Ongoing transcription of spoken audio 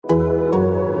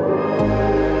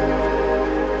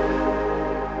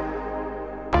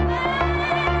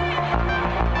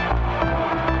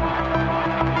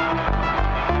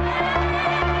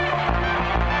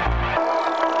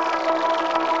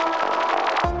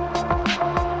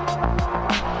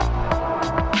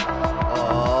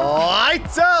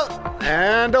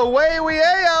And away we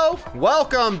ayo!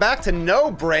 Welcome back to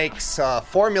No Breaks,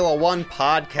 Formula One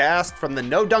podcast from the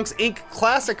No Dunks Inc.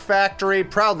 Classic Factory,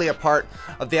 proudly a part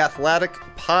of the Athletic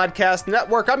Podcast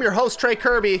Network. I'm your host, Trey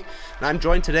Kirby, and I'm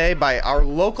joined today by our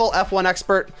local F1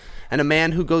 expert and a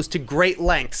man who goes to great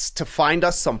lengths to find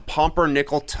us some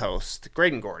pumpernickel toast,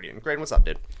 Graydon Gordian. Graydon, what's up,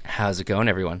 dude? How's it going,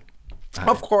 everyone?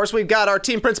 Of course, we've got our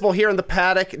team principal here in the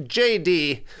paddock,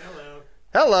 JD.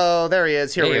 Hello, there he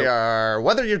is. Here we are.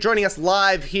 Whether you're joining us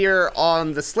live here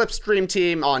on the Slipstream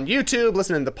team on YouTube,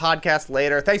 listening to the podcast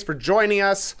later, thanks for joining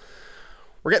us.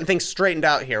 We're getting things straightened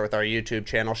out here with our YouTube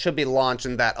channel. Should be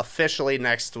launching that officially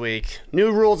next week.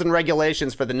 New rules and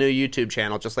regulations for the new YouTube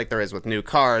channel, just like there is with new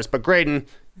cars. But Graydon,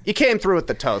 you came through with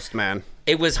the toast, man.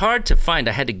 It was hard to find.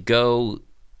 I had to go,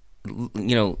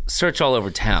 search all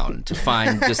over town to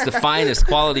find just the finest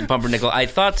quality pumpernickel. I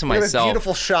thought to myself,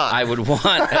 beautiful shot. I would want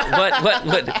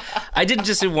what I didn't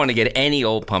just want to get any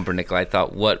old pumpernickel. I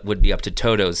thought what would be up to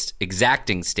Toto's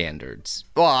exacting standards.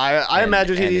 Well, I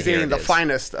imagine he's eating the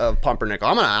finest of pumpernickel.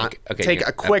 I'm gonna take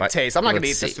a quick taste. I'm not gonna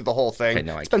eat this through the whole thing.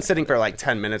 Okay, it's been sitting for like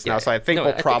 10 minutes now, so I think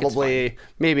we'll probably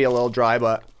maybe a little dry,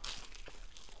 but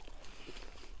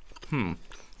I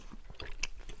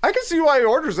can see why he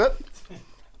orders it.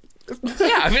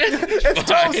 Yeah, I mean, it's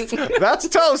toast. That's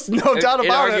toast, no doubt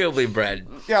about it. Inarguably bread.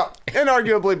 Yeah,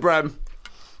 inarguably bread.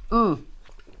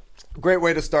 Great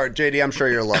way to start, JD. I'm sure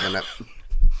you're loving it.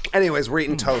 Anyways, we're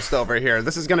eating toast over here.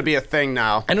 This is going to be a thing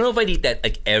now. I don't know if I'd eat that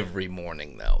like every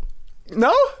morning though.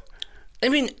 No? I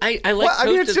mean, I like toast. I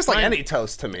mean, it's just like any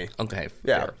toast to me. Okay,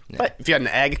 yeah. Fair. But if you had an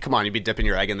egg, come on, you'd be dipping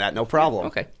your egg in that, no problem.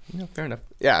 Okay, fair enough.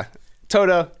 Yeah.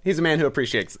 Toto, he's a man who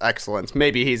appreciates excellence.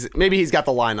 Maybe he's got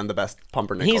the line on the best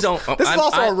pumpernickels. This is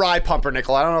also a rye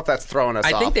pumpernickel. I don't know if that's throwing us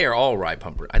off. I think they are all rye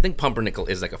pumpernickel. I think pumpernickel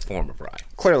is like a form of rye.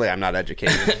 Clearly, I'm not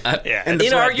educated.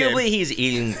 Inarguably, he's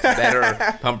eating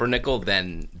better pumpernickel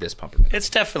than this pumpernickel. It's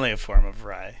definitely a form of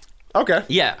rye. Okay.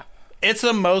 Yeah. It's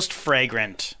the most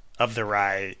fragrant of the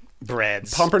rye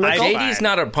breads. Pumpernickel? JD's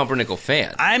not a pumpernickel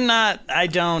fan. I'm not. I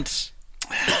don't.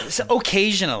 So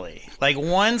occasionally, like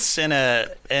once in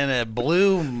a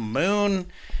blue moon,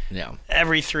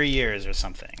 every 3 years or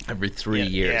something. Every 3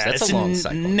 years, yeah, that's a long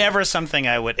cycle. Never something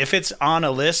I would. If it's on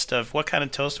a list of what kind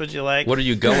of toast would you like? What are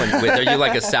you going with? Are you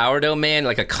like a sourdough man,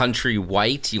 like a country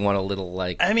white? You want a little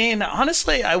like? I mean,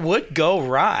 honestly, I would go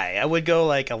rye. I would go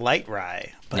like a light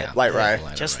rye. But light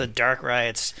rye, just the dark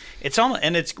rye. It's almost,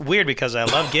 and it's weird because I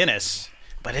love Guinness.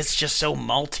 But it's just so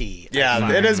malty.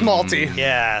 Yeah, it is malty.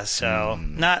 Yeah, so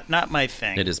not my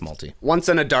thing. It is malty. Once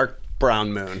in a dark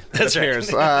brown moon. That's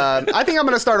right. I think I'm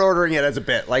going to start ordering it as a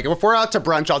bit. Like, if we're out to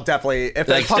brunch, I'll definitely, if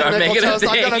there's pumpernickel toast,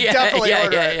 I'm going to definitely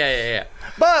order it. Yeah.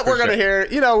 But we're going to hear,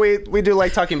 we do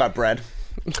like talking about bread.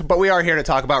 But we are here to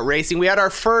talk about racing. We had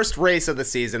our first race of the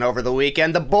season over the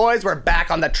weekend. The boys were back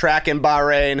on the track in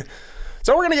Bahrain.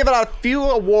 So we're going to give out a few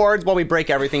awards while we break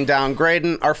everything down.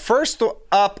 Graydon, our first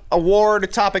up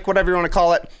award, topic, whatever you want to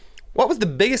call it. What was the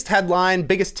biggest headline,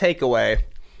 biggest takeaway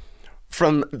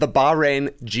from the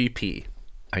Bahrain GP?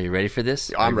 Are you ready for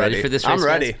this? I'm ready. For this race, I'm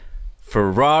ready.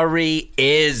 Ferrari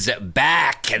is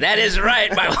back. That is right,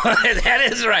 that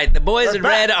is right. The boys in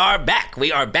red are back.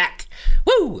 We are back.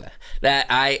 Woo!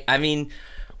 I mean,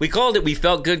 we called it. We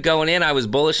felt good going in. I was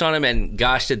bullish on him, and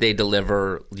gosh, did they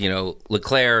deliver.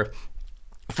 Leclerc,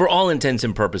 for all intents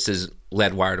and purposes,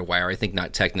 led wire to wire. I think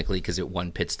not technically because it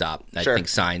won pit stop. I think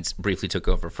Sainz briefly took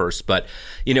over first, but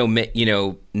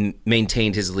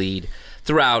maintained his lead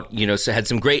throughout. So had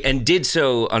some great, and did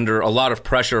so under a lot of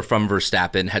pressure from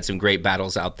Verstappen. Had some great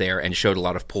battles out there and showed a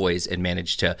lot of poise and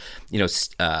managed to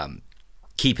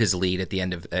keep his lead at the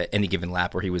end of any given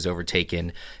lap where he was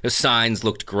overtaken. Sainz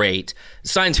looked great.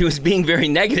 Sainz, who was being very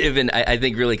negative and I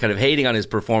think really kind of hating on his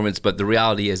performance, but the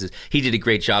reality is he did a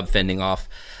great job fending off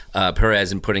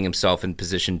Perez and putting himself in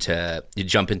position to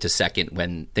jump into second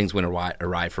when things went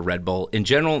awry for Red Bull. In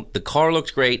general, the car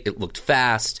looked great. It looked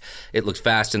fast. It looked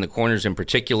fast in the corners in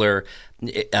particular.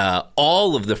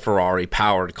 All of the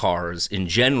Ferrari-powered cars in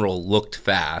general looked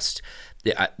fast.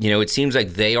 It seems like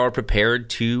they are prepared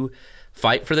to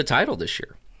fight for the title this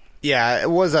year. Yeah, it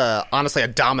was honestly a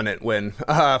dominant win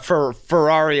for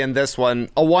Ferrari in this one.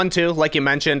 A 1-2, like you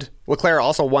mentioned. Leclerc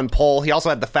also won pole. He also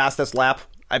had the fastest lap.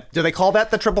 Do they call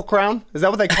that the Triple Crown? Is that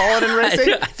what they call it in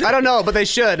racing? I don't know, but they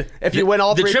should. If you win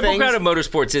all three things. The Triple Crown of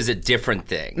motorsports is a different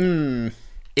thing.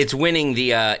 It's winning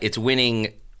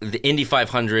the Indy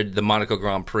 500, the Monaco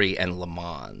Grand Prix, and Le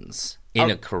Mans. In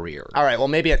a career. All right, well,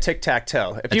 maybe a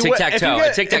tic-tac-toe. If you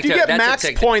get max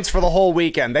points for the whole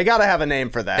weekend, they got to have a name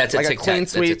for that. That's like a clean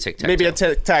sweep, maybe a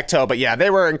tic-tac-toe. tic-tac-toe. But yeah, they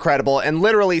were incredible. And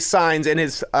literally Sainz in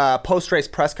his post-race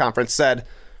press conference said,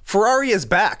 Ferrari is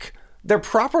back. they're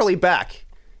properly back.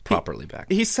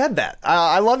 He said that.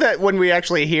 I love that when we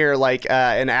actually hear like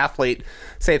an athlete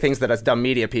say things that us dumb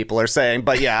media people are saying.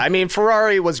 But yeah, I mean,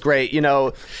 Ferrari was great. You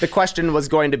know, the question was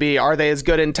going to be, are they as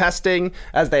good in testing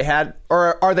as they had,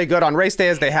 or are they good on race day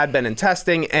as they had been in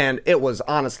testing? And it was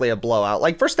honestly a blowout.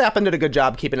 Like Verstappen did a good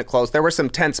job keeping it close. There were some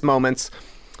tense moments,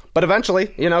 but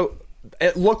eventually, you know,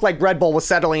 it looked like Red Bull was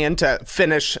settling in to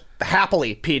finish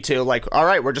happily P2. Like, all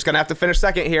right, we're just going to have to finish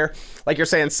second here. Like you're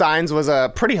saying, Sainz was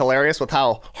pretty hilarious with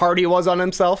how hard he was on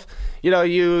himself. You know,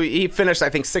 he finished, I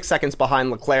think, 6 seconds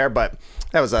behind Leclerc, but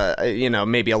that was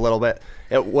maybe a little bit.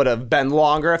 It would have been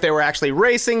longer if they were actually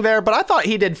racing there, but I thought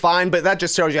he did fine. But that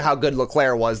just shows you how good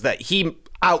Leclerc was, that he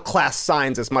outclassed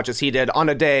Sainz as much as he did on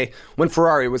a day when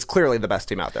Ferrari was clearly the best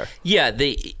team out there. Yeah,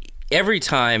 every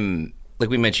time... Like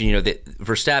we mentioned, you know, that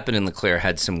Verstappen and Leclerc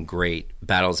had some great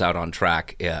battles out on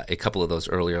track a couple of those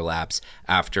earlier laps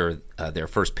after their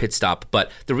first pit stop. But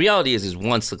the reality is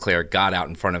once Leclerc got out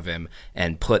in front of him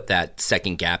and put that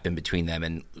second gap in between them,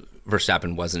 and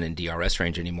Verstappen wasn't in DRS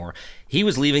range anymore, he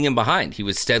was leaving him behind. He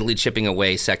was steadily chipping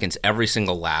away seconds every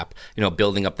single lap, you know,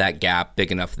 building up that gap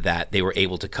big enough that they were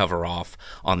able to cover off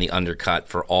on the undercut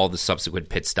for all the subsequent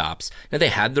pit stops. Now, they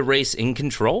had the race in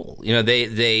control. You know,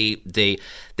 they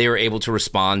were able to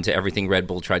respond to everything Red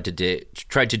Bull tried to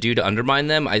do to undermine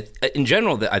them. In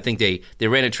general, I think they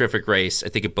ran a terrific race. I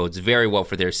think it bodes very well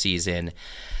for their season.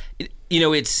 You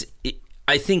know,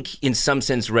 I think in some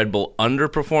sense Red Bull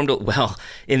underperformed. Well,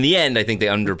 in the end, I think they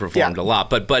underperformed a lot.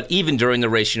 But even during the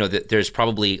race, you know, there's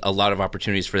probably a lot of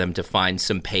opportunities for them to find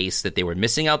some pace that they were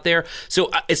missing out there.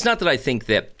 So it's not that I think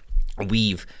that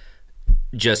we've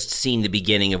just seen the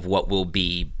beginning of what will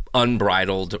be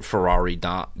unbridled Ferrari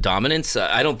dominance.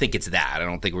 I don't think it's that. I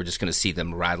don't think we're just going to see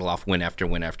them rattle off win after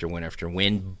win after win after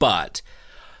win. But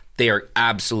they are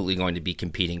absolutely going to be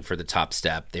competing for the top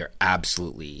step. They're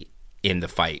absolutely in the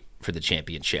fight for the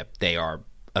championship. They are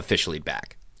officially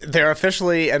back. They're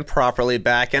officially and properly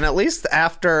back, and at least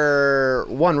after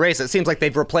one race, it seems like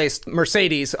they've replaced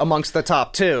Mercedes amongst the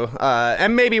top two.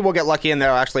 And maybe we'll get lucky and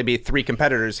there'll actually be three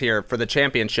competitors here for the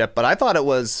championship. But I thought it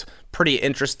was pretty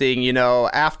interesting, you know,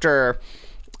 after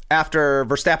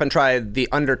Verstappen tried the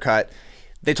undercut,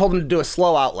 they told him to do a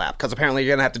slow out lap, because apparently you're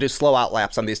going to have to do slow out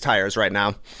laps on these tires right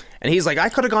now. And he's like, I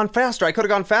could have gone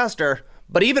faster.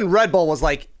 But even Red Bull was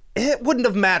like, it wouldn't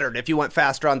have mattered if you went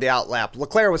faster on the out lap.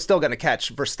 Leclerc was still going to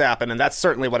catch Verstappen, and that's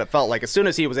certainly what it felt like. As soon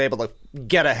as he was able to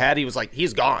get ahead, he was like,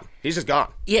 he's gone. He's just gone.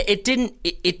 Yeah, it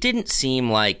didn't seem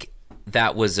like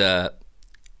that was a...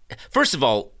 First of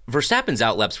all, Verstappen's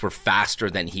outlaps were faster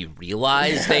than he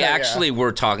realized. They actually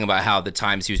were talking about how the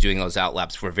times he was doing those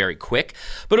outlaps were very quick.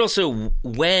 But also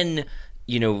when,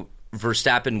 you know,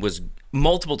 Verstappen was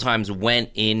multiple times went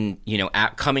in, you know,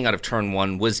 coming out of turn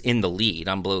one, was in the lead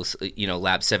on both, you know,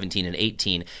 laps 17 and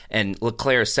 18, and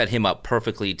Leclerc set him up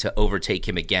perfectly to overtake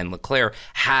him again. Leclerc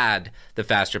had the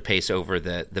faster pace over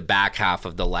the back half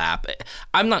of the lap.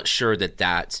 I'm not sure that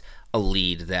that's a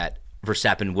lead that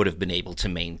Verstappen would have been able to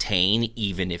maintain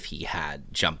even if he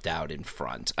had jumped out in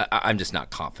front. I'm just not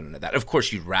confident of that. Of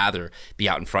course, you'd rather be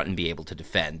out in front and be able to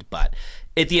defend, but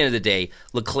at the end of the day,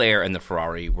 Leclerc and the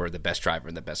Ferrari were the best driver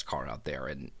and the best car out there,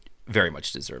 and very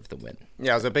much deserved the win.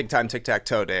 Yeah, it was a big-time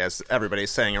tic-tac-toe day, as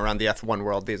everybody's saying around the F1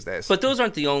 world these days. But those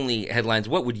aren't the only headlines.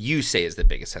 What would you say is the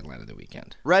biggest headline of the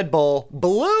weekend? Red Bull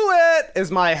blew it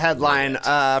is my headline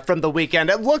from the weekend.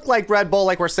 It looked like Red Bull,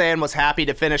 like we're saying, was happy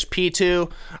to finish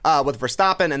P2 with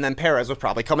Verstappen, and then Perez was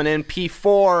probably coming in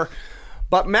P4.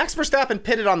 But Max Verstappen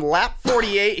pitted on lap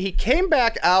 48. He came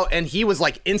back out, and he was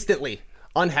like instantly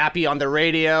unhappy on the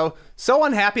radio. So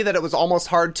unhappy that it was almost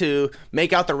hard to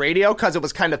make out the radio because it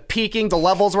was kind of peaking. The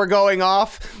levels were going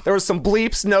off. There was some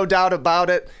bleeps, no doubt about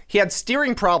it. He had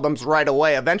steering problems right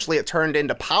away. Eventually it turned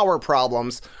into power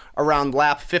problems around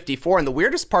lap 54. And the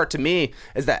weirdest part to me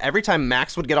is that every time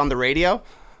Max would get on the radio,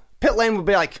 pit lane would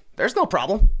be like, there's no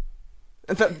problem.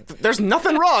 There's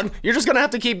nothing wrong. You're just going to have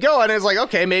to keep going. And it's like,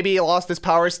 okay, maybe he lost his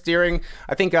power steering.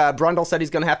 I think Brundle said he's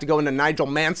going to have to go into Nigel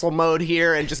Mansell mode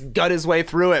here and just gut his way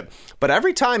through it. But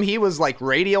every time he was like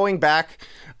radioing back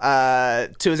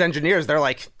to his engineers, they're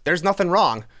like, there's nothing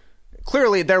wrong.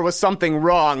 Clearly there was something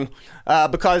wrong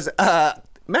because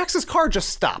Max's car just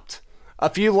stopped. A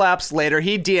few laps later,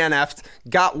 he DNF'd,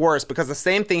 got worse because the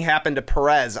same thing happened to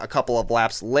Perez a couple of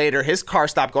laps later. His car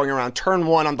stopped going around turn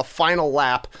one on the final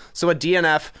lap, so a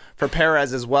DNF for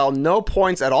Perez as well. No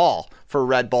points at all for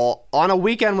Red Bull on a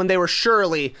weekend when they were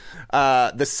surely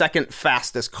the second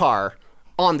fastest car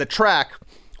on the track.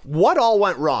 What all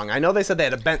went wrong? I know they said they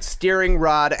had a bent steering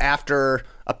rod after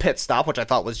a pit stop, which I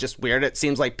thought was just weird. It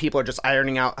seems like people are just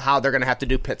ironing out how they're going to have to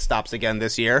do pit stops again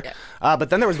this year. Yeah. But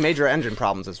then there was major engine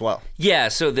problems as well. Yeah,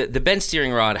 so the bent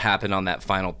steering rod happened on that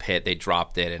final pit. They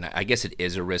dropped it, and I guess it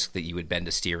is a risk that you would bend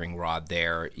a steering rod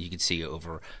there. You can see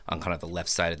over on kind of the left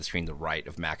side of the screen, the right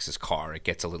of Max's car, it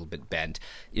gets a little bit bent.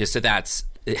 So that's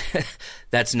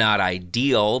not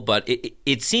ideal, but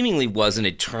it seemingly wasn't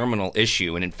a terminal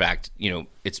issue. And in fact,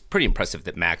 it's pretty impressive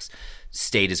that Max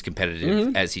stayed as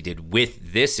competitive as he did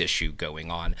with this issue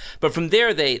going on. But from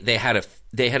there, they had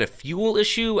a fuel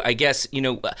issue. I guess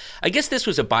this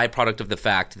was a byproduct of the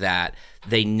fact that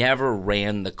they never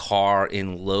ran the car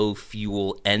in low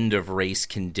fuel end of race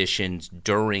conditions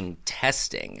during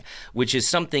testing, which is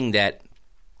something that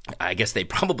I guess they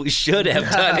probably should have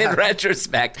done in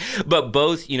retrospect. But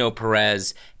both,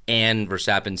 Perez and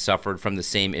Verstappen suffered from the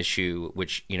same issue,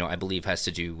 which, I believe has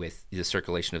to do with the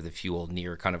circulation of the fuel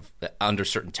near kind of under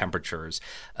certain temperatures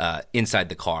inside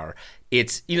the car.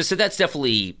 It's, so that's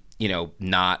definitely,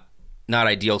 not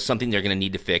ideal, something they're going to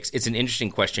need to fix. It's an interesting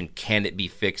question. Can it be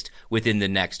fixed within the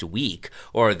next week?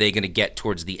 Or are they going to get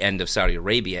towards the end of Saudi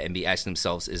Arabia and be asking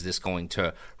themselves, is this going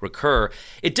to recur?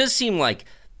 It does seem like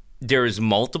there's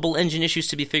multiple engine issues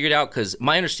to be figured out, because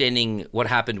my understanding what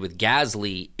happened with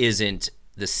Gasly isn't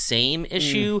the same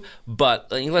issue, but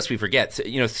unless we forget,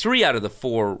 3 out of the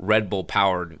 4 Red Bull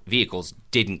powered vehicles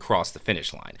didn't cross the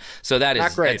finish line. So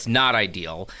that's not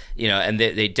ideal, and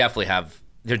they're definitely going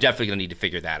to need to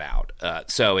figure that out.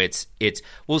 So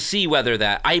we'll see whether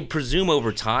that, I presume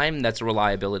over time that's a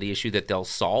reliability issue that they'll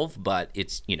solve, but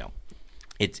it's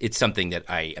something that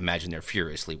I imagine they're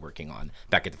furiously working on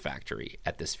back at the factory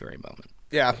at this very moment.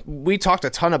 Yeah, we talked a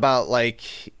ton about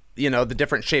the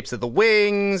different shapes of the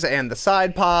wings and the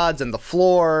side pods and the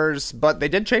floors, but they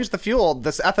did change the fuel.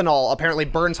 This ethanol apparently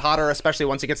burns hotter, especially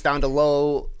once it gets down to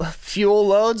low fuel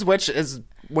loads, which is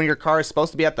when your car is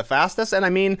supposed to be at the fastest. And I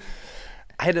mean,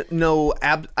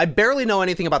 I barely know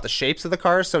anything about the shapes of the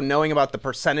cars, so knowing about the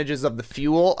percentages of the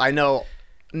fuel, I know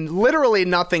literally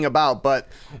nothing about. But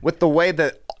with the way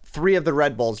that 3 of the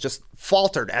Red Bulls just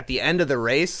faltered at the end of the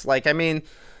race,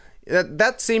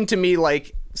 that seemed to me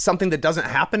like something that doesn't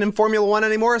happen in Formula One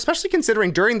anymore, especially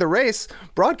considering during the race,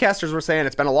 broadcasters were saying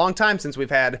it's been a long time since we've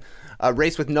had a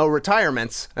race with no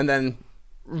retirements, and then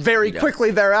very quickly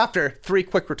thereafter, 3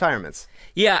 quick retirements.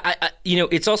 Yeah,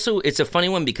 it's a funny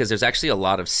one because there's actually a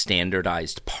lot of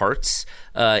standardized parts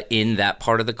in that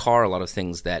part of the car, a lot of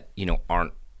things that,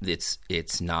 aren't,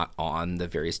 it's not on the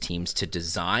various teams to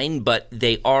design, but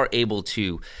they are able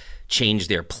to change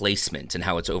their placement and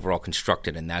how it's overall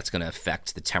constructed, and that's going to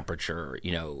affect the temperature,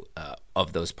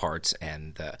 of those parts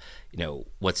and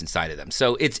what's inside of them.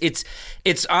 So it's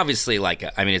obviously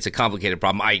it's a complicated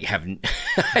problem. I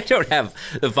don't have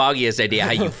the foggiest idea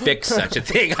how you fix such a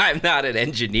thing. I'm not an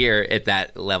engineer at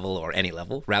that level, or any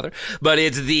level rather. But I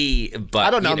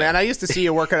don't know, man. I used to see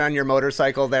you working on your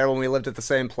motorcycle there when we lived at the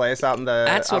same place out in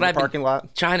the parking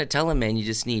lot. Trying to tell him, man, you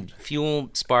just need fuel,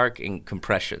 spark, and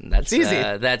compression. That's easy.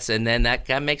 And then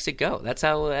that makes it go. That's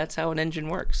how an engine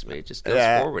works. It just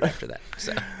goes forward after that.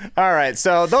 So. All right,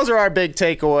 so those are our big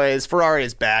takeaways. Ferrari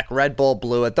is back. Red Bull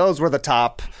blew it. Those were the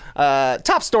top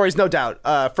stories, no doubt,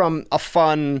 from a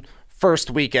fun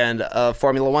first weekend of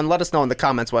Formula One. Let us know in the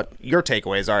comments what your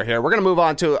takeaways are here. We're going to move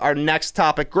on to our next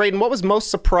topic. Graydon, what was most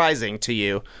surprising to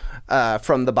you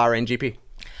from the Bahrain GP?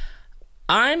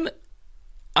 I'm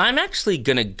actually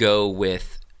going to go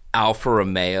with Alfa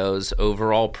Romeo's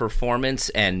overall performance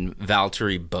and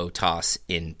Valtteri Bottas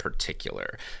in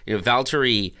particular.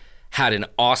 Valtteri had an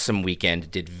awesome weekend,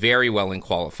 did very well in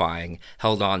qualifying,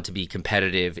 held on to be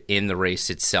competitive in the race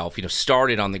itself,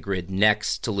 started on the grid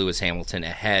next to Lewis Hamilton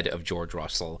ahead of George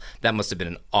Russell. That must have been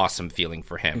an awesome feeling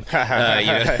for him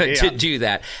to do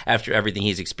that after everything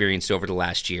he's experienced over the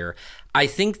last year. I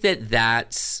think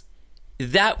that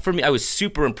for me, I was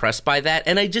super impressed by that,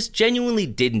 and I just genuinely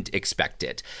didn't expect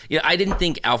it. I didn't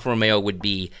think Alfa Romeo would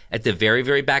be at the very,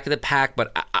 very back of the pack,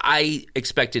 but I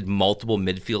expected multiple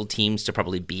midfield teams to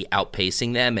probably be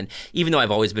outpacing them. And even though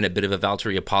I've always been a bit of a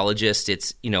Valtteri apologist,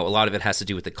 it's a lot of it has to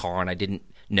do with the car, and I didn't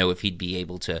know if he'd be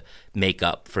able to make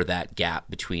up for that gap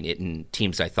between it and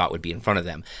teams I thought would be in front of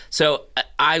them. So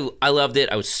I loved it.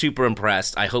 I was super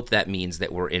impressed. I hope that means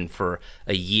that we're in for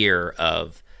a year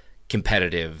of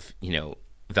competitive,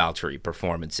 Valtteri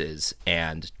performances,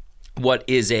 and what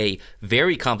is a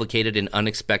very complicated and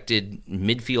unexpected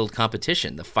midfield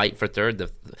competition. The fight for third, the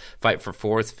fight for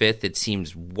fourth, fifth, it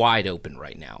seems wide open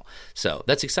right now. So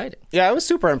that's exciting. Yeah, I was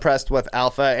super impressed with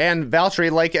Alpha and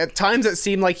Valtteri. Like, at times it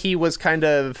seemed like he was kind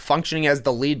of functioning as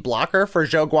the lead blocker for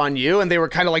Zhou Guanyu, and they were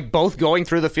kind of like both going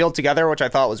through the field together, which I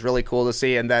thought was really cool to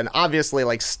see. And then obviously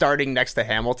like starting next to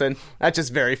Hamilton, that's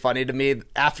just very funny to me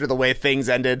after the way things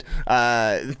ended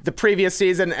the previous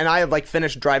season. And I had like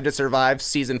finished Drive to Survive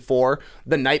season 4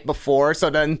 the night before,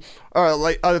 so then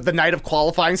the night of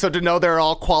qualifying, so to know they're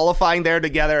all qualifying there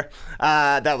together,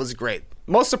 that was great.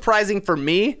 Most surprising for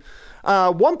me,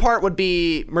 one part would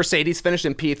be Mercedes finished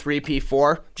in P3, P4.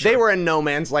 Sure. They were in no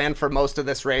man's land for most of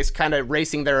this race, kind of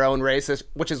racing their own races,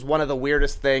 which is one of the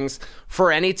weirdest things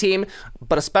for any team,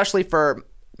 but especially for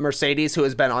Mercedes, who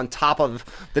has been on top of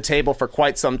the table for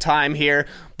quite some time here.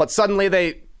 But suddenly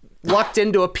they lucked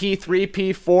into a P3,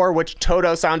 P4, which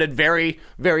Toto sounded very,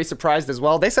 very surprised as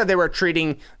well. They said they were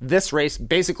treating this race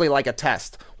basically like a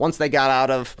test. Once they got out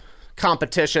of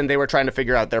competition, they were trying to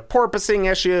figure out their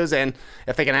porpoising issues and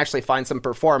if they can actually find some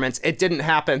performance. It didn't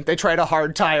happen. They tried a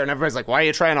hard tire, and everybody's like, why are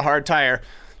you trying a hard tire?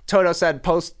 Toto said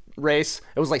post-race,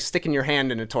 it was like sticking your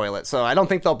hand in a toilet. So I don't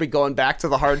think they'll be going back to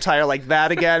the hard tire like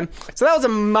that again. So that was a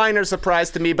minor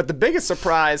surprise to me. But the biggest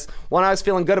surprise, one I was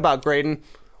feeling good about, Graydon,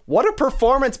 what a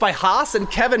performance by Haas and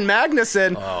Kevin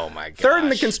Magnussen. Oh, my gosh. Third in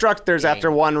the constructors after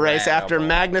one race. After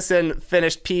Magnussen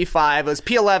finished P5. It was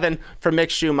P11 for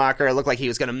Mick Schumacher. It looked like he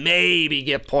was going to maybe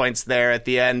get points there at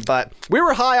the end. But we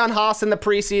were high on Haas in the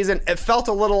preseason. It felt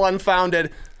a little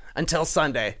unfounded until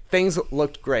Sunday. Things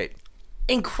looked great.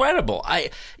 Incredible.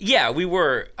 We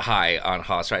were high on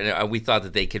Haas, right? We thought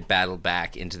that they could battle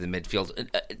back into the midfield.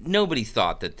 Nobody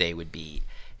thought that they would be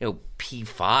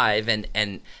P5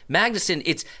 and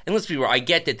Magnussen, and let's be real, I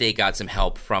get that they got some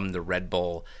help from the Red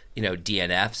Bull,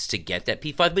 DNFs to get that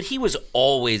P5, but he was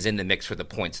always in the mix for the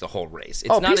points the whole race.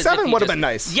 It's not P7 would have been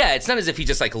nice. Yeah, it's not as if he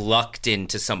just like lucked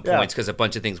into some points because a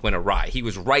bunch of things went awry. He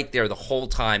was right there the whole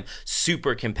time,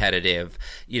 super competitive,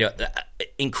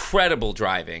 incredible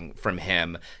driving from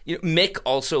him. Mick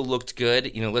also looked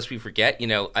good. Lest we forget, I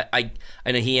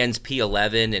know he ends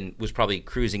P11 and was probably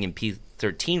cruising in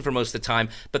P13 for most of the time,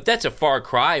 but that's a far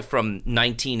cry from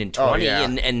 19 and 20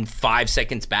 and 5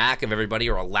 seconds back of everybody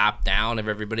or a lap down of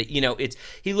everybody.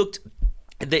 He looked.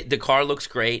 The car looks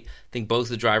great. I think both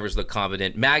the drivers look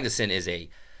competent. Magnussen is a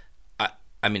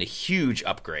huge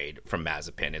upgrade from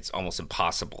Mazepin. It's almost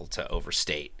impossible to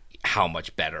overstate how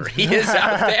much better he is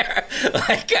out there.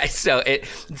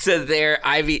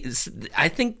 I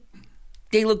think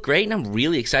they look great, and I'm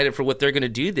really excited for what they're going to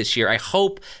do this year. I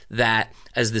hope that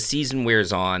as the season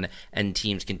wears on and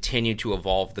teams continue to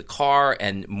evolve the car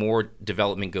and more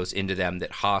development goes into them,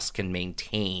 that Haas can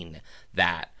maintain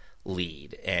that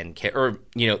lead and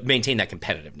maintain that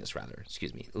competitiveness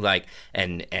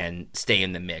and stay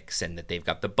in the mix, and that they've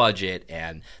got the budget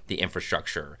and the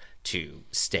infrastructure to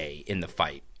stay in the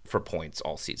fight for points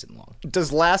all season long.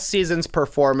 Does last season's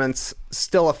performance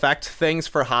still affect things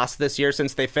for Haas this year,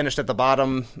 since they finished at the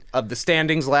bottom of the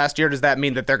standings last year? Does that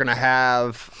mean that they're going to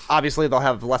have, obviously they'll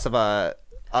have less of a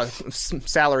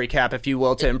salary cap, if you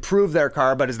will, to improve their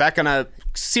car, but is that going to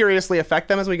seriously affect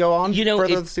them as we go on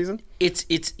further this season?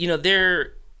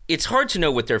 It's hard to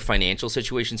know what their financial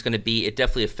situation is going to be. It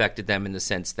definitely affected them in the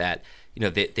sense that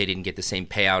they didn't get the same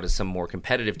payout as some more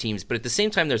competitive teams. But at the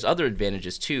same time, there's other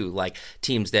advantages too, like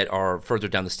teams that are further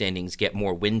down the standings get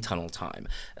more wind tunnel time.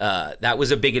 That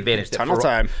was a big advantage. That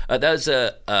was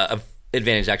a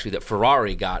advantage actually that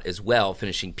Ferrari got as well,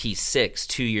 finishing P6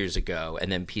 2 years ago and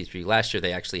then P3 last year.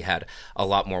 They actually had a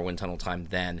lot more wind tunnel time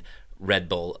than Red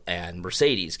Bull and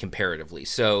Mercedes comparatively.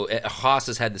 So Haas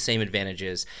has had the same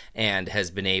advantages and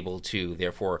has been able to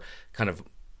therefore kind of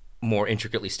more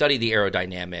intricately study the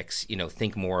aerodynamics,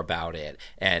 think more about it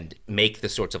and make the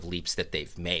sorts of leaps that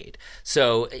they've made.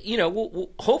 So,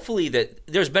 hopefully that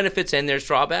there's benefits and there's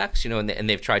drawbacks, and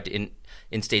they've tried to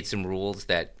instate some rules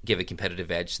that give a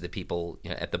competitive edge to the people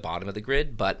at the bottom of the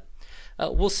grid, but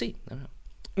we'll see. I don't know.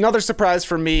 Another surprise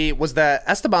for me was that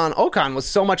Esteban Ocon was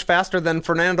so much faster than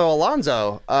Fernando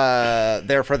Alonso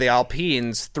there for the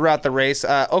Alpines throughout the race.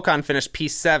 Ocon finished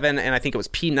P7, and I think it was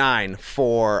P9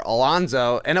 for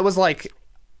Alonso. And it was like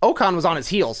Ocon was on his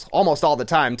heels almost all the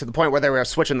time, to the point where they were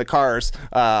switching the cars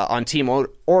on team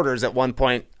orders at one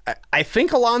point. I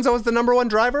think Alonso is the number one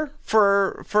driver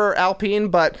for Alpine,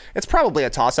 but it's probably a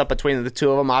toss-up between the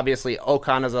two of them. Obviously,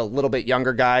 Ocon is a little bit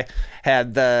younger guy,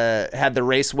 had the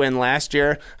race win last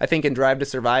year. I think in Drive to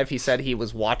Survive, he said he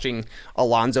was watching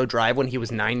Alonso drive when he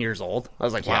was 9 years old. I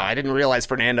was like, wow, I didn't realize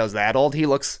Fernando's that old. He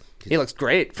looks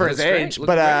great for his age,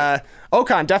 but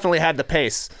Ocon definitely had the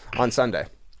pace on Sunday.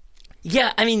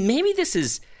 Yeah, I mean, maybe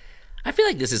I feel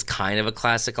like this is kind of a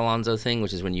classic Alonso thing,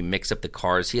 which is when you mix up the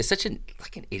cars. He has such an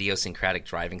idiosyncratic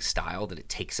driving style that it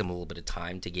takes him a little bit of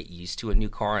time to get used to a new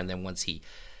car, and then once he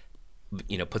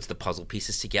puts the puzzle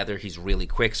pieces together, he's really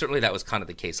quick. Certainly that was kind of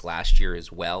the case last year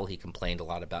as well. He complained a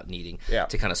lot about needing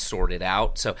to kind of sort it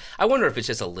out. So I wonder if it's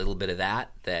just a little bit of that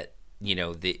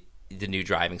the new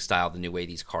driving style, the new way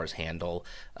these cars handle,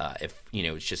 if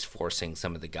it's just forcing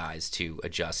some of the guys to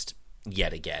adjust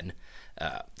yet again.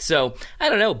 So I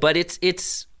don't know, but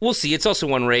it's we'll see. It's also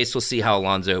one race. We'll see how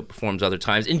Alonso performs other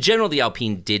times. In general, the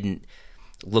Alpine didn't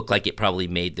look like it probably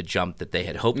made the jump that they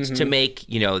had hoped to make.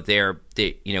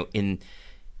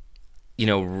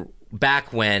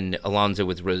 Back when Alonso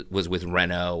was with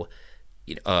Renault,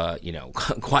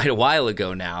 quite a while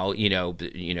ago now,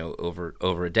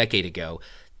 over a decade ago,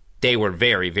 they were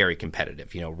very, very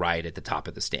competitive, right at the top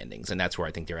of the standings. And that's where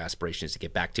I think their aspiration is to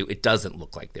get back to. It doesn't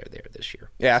look like they're there this year.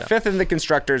 Yeah, so. Fifth in the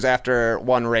Constructors after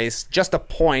one race, just a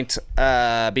point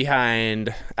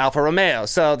behind Alfa Romeo.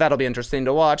 So that'll be interesting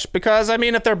to watch because,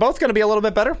 if they're both going to be a little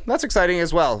bit better, that's exciting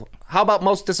as well. How about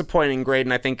most disappointing,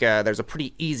 Graydon? I think there's a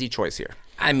pretty easy choice here.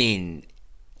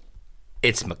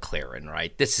 It's McLaren,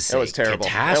 right? This is terrible.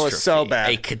 Catastrophe. It was so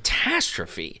bad. A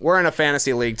catastrophe. We're in a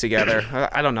fantasy league together.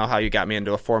 I don't know how you got me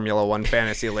into a Formula One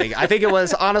fantasy league. I think it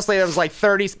was like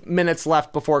 30 minutes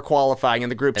left before qualifying, and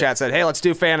the group chat said, "Hey, let's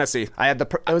do fantasy."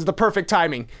 It was the perfect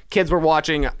timing. Kids were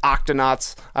watching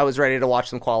Octonauts. I was ready to watch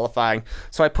them qualifying,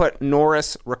 so I put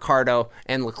Norris, Ricciardo,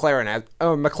 and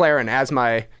McLaren as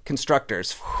my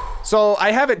constructors. So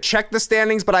I haven't checked the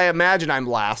standings, but I imagine I'm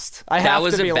last. I have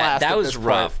to be last. That was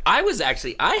rough.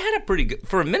 I had a pretty good,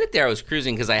 for a minute there I was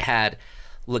cruising because I had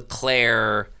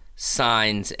Leclerc,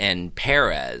 Sainz, and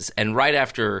Perez, and right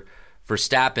after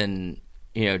Verstappen,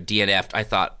 DNF'd, I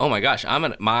thought, oh my gosh,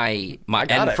 and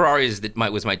Ferrari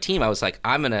was my team. I was like,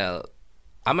 I'm gonna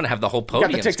have the whole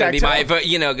podium. It's gonna be my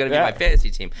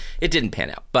fantasy team. It didn't pan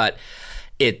out, but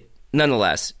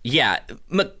nonetheless,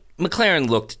 McLaren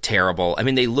looked terrible.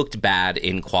 They looked bad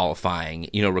in qualifying.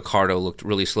 Ricciardo looked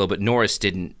really slow, but Norris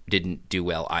didn't do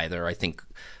well either. I think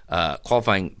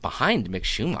qualifying behind Mick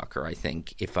Schumacher. I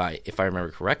think if I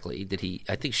remember correctly,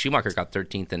 I think Schumacher got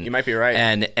 13th, and you might be right,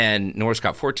 and Norris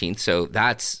got 14th. So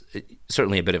that's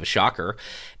certainly a bit of a shocker.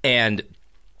 And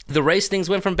the race, things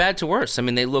went from bad to worse.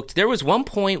 There was one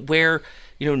point where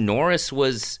Norris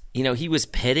was, he was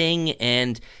pitting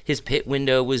and his pit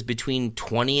window was between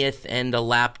 20th and a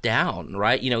lap down,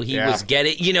 right? Was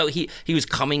getting, he was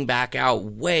coming back out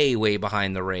way, way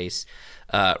behind the race.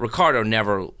 Ricciardo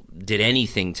never did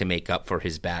anything to make up for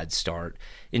his bad start.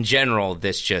 In general,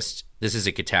 this is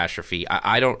a catastrophe.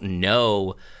 I don't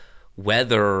know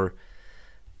whether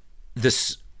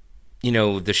this,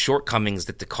 the shortcomings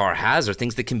that the car has are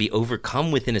things that can be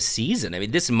overcome within a season.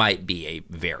 This might be a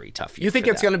very tough year. You think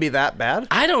it's going to be that bad?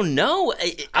 I don't know.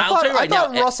 I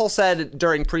thought Russell said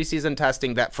during preseason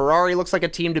testing that Ferrari looks like a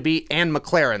team to beat and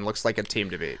McLaren looks like a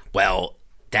team to beat. Well,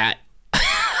 that...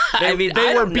 They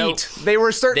were beat. They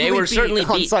were certainly beat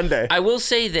on Sunday. I will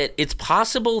say that it's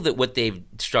possible that what they're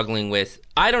struggling with,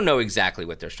 I don't know exactly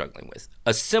what they're struggling with.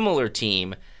 A similar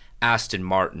team, Aston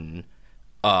Martin,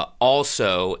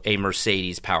 also a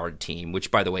Mercedes-powered team, which,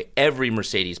 by the way, every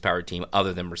Mercedes-powered team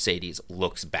other than Mercedes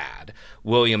looks bad.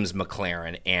 Williams,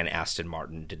 McLaren, and Aston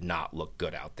Martin did not look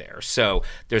good out there. So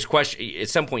there's question. At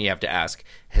some point, you have to ask: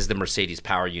 has the Mercedes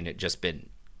power unit just been,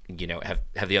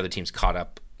 have the other teams caught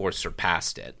up or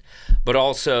surpassed it? But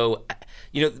also,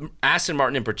 Aston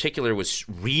Martin in particular was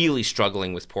really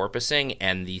struggling with porpoising,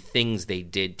 and the things they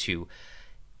did to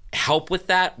help with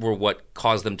that were what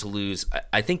caused them to lose.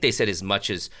 I think they said as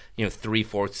much as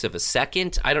 3/4 of a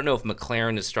second. I don't know if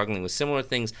McLaren is struggling with similar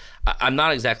things. I'm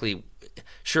not exactly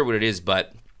sure what it is,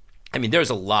 but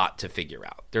there's a lot to figure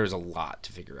out. There's a lot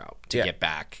to figure out to get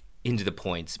back into the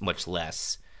points, much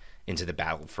less into the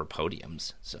battle for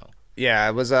podiums. So. Yeah,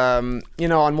 it was, on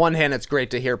one hand, it's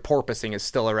great to hear porpoising is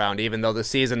still around, even though the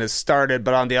season has started.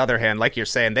 But on the other hand, like you're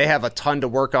saying, they have a ton to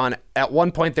work on. At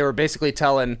one point, they were basically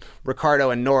telling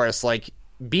Ricciardo and Norris,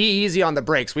 be easy on the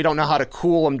brakes. We don't know how to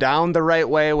cool them down the right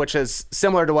way, which is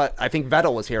similar to what I think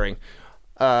Vettel was hearing.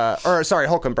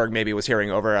 Hulkenberg maybe was hearing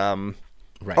over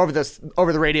over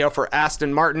the radio for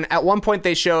Aston Martin. At one point,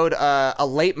 they showed a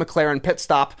late McLaren pit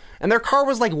stop, and their car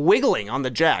was like wiggling on the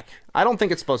jack. I don't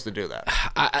think it's supposed to do that.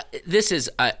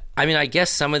 I guess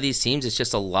some of these teams, it's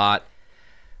just a lot.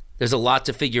 There's a lot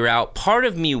to figure out. Part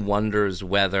of me wonders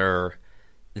whether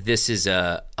this is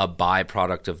a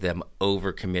byproduct of them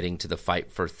overcommitting to the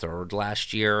fight for third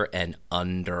last year and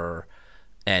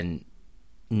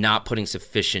not putting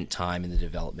sufficient time in the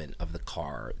development of the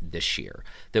car this year.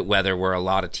 That whether where a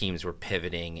lot of teams were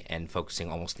pivoting and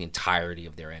focusing almost the entirety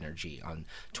of their energy on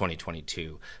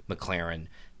 2022, McLaren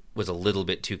was a little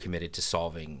bit too committed to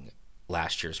solving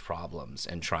last year's problems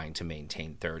and trying to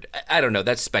maintain third. I don't know.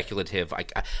 That's speculative.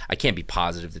 I can't be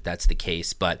positive that that's the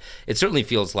case, but it certainly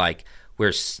feels like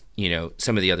where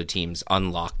some of the other teams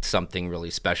unlocked something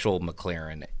really special,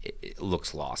 McLaren it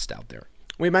looks lost out there.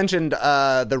 We mentioned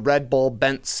the Red Bull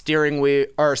bent steering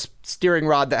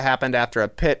rod that happened after a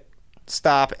pit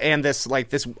stop, and this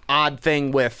odd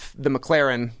thing with the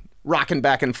McLaren rocking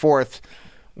back and forth.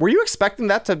 Were you expecting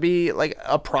that to be like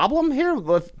a problem here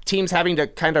with teams having to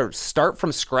kind of start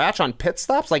from scratch on pit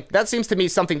stops? Like that seems to me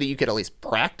something that you could at least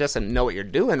practice and know what you're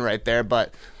doing right there,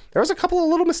 but there was a couple of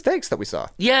little mistakes that we saw.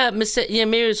 Yeah, maybe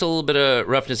there's a little bit of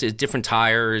roughness. Different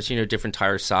tires, different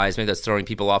tire size. Maybe that's throwing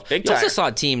people off. You also saw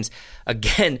teams,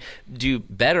 again, do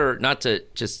better, not to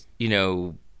just,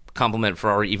 compliment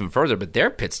Ferrari even further, but their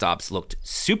pit stops looked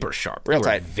super sharp. They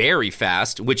were very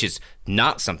fast, which is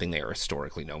not something they are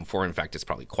historically known for. In fact, it's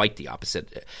probably quite the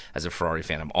opposite. As a Ferrari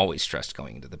fan, I'm always stressed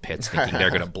going into the pits thinking they're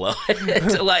going to blow it.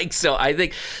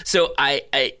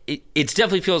 It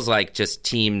definitely feels like just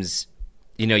teams,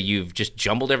 you've just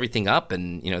jumbled everything up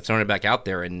and, thrown it back out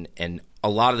there. And a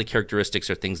lot of the characteristics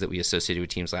or things that we associated with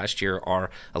teams last year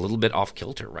are a little bit off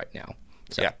kilter right now.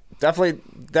 So. Yeah,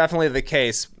 definitely the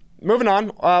case. Moving on,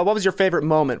 what was your favorite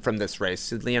moment from this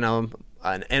race? An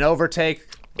overtake,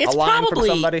 a line from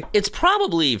somebody? It's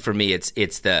probably, for me,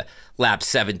 it's the lap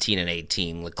 17 and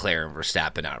 18, Leclerc and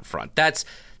Verstappen out in front. That's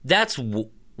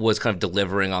was kind of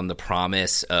delivering on the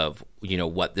promise of,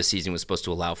 what the season was supposed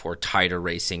to allow for: tighter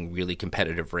racing, really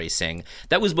competitive racing.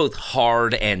 That was both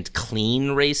hard and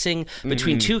clean racing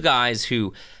between two guys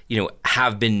who,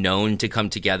 have been known to come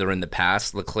together in the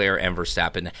past. Leclerc and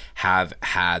Verstappen have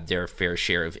had their fair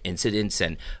share of incidents,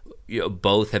 and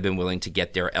both have been willing to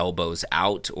get their elbows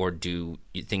out or do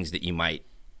things that you might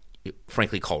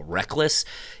frankly call reckless.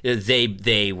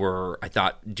 They were, I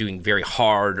thought, doing very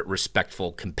hard,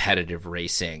 respectful, competitive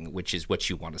racing, which is what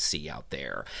you want to see out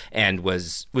there, and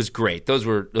was great. Those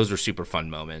were super fun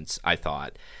moments, I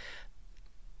thought.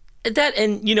 That,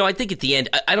 and I think at the end,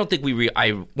 I don't think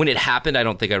when it happened, I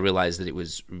don't think I realized that it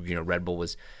was Red Bull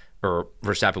was, or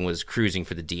Verstappen was cruising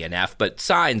for the DNF, but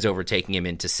Sainz overtaking him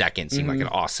into second seemed like an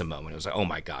awesome moment. It was like, oh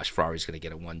my gosh, Ferrari's going to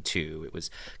get a 1-2. It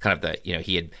was kind of the,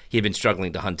 he had been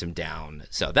struggling to hunt him down.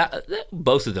 So that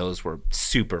both of those were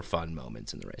super fun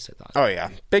moments in the race, I thought. Oh yeah,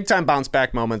 big time bounce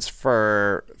back moments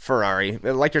for Ferrari.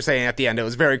 Like you're saying, at the end, it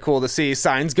was very cool to see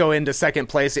Sainz go into second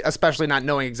place, especially not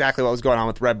knowing exactly what was going on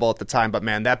with Red Bull at the time. But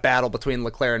man, that battle between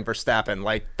Leclerc and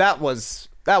Verstappen,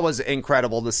 that was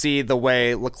incredible to see the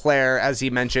way Leclerc, as he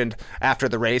mentioned after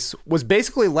the race, was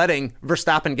basically letting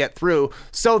Verstappen get through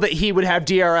so that he would have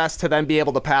DRS to then be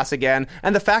able to pass again.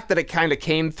 And the fact that it kind of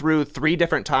came through 3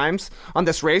 different times on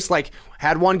this race,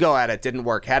 had one go at it, didn't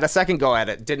work. Had a second go at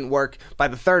it, didn't work. By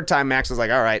the third time, Max was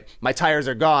like, all right, my tires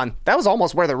are gone. That was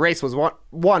almost where the race was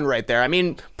won right there. I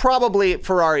mean, probably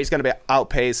Ferrari's going to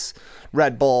outpace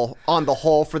Red Bull on the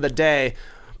whole for the day.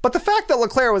 But the fact that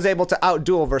Leclerc was able to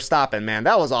outduel Verstappen, man,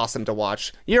 that was awesome to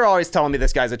watch. You're always telling me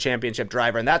this guy's a championship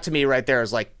driver, and that to me right there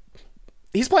is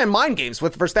he's playing mind games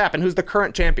with Verstappen, who's the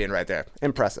current champion right there.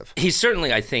 Impressive. He's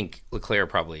certainly, I think, Leclerc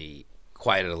probably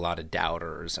quieted a lot of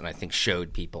doubters, and I think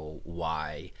showed people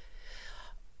why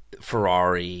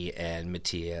Ferrari and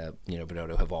Mattia,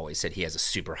 Binotto have always said he has a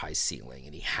super high ceiling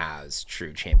and he has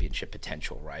true championship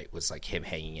potential, right? It was like him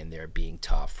hanging in there, being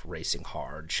tough, racing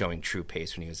hard, showing true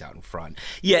pace when he was out in front.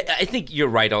 Yeah, I think you're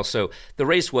right also. The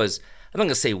race was, I'm not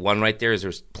going to say one right there, as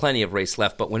there's plenty of race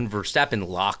left, but when Verstappen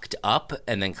locked up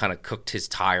and then kind of cooked his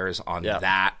tires on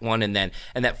that one, and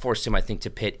that forced him, I think, to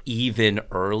pit even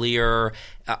earlier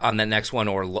on the next one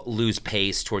or lose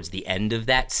pace towards the end of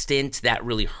that stint, that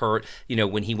really hurt.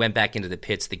 When he went back into the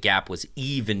pits, the gap was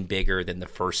even bigger than the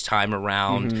first time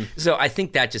around. So I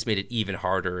think that just made it even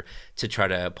harder to try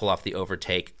to pull off the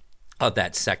overtake. of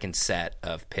that second set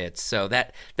of pits. So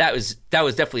that was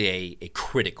definitely a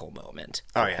critical moment.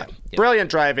 Oh yeah. Brilliant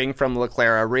driving from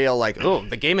Leclerc. A real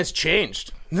the game has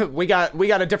changed. We got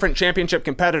a different championship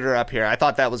competitor up here. I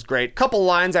thought that was great. Couple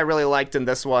lines I really liked in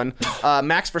this one.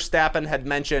 Max Verstappen had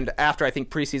mentioned after, I think,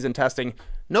 preseason testing,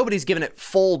 nobody's giving it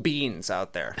full beans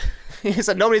out there. He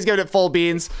said nobody's giving it full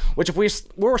beans, which if we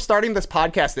were starting this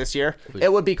podcast this year,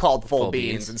 it would be called full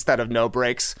beans instead of no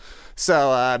brakes.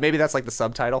 So maybe that's like the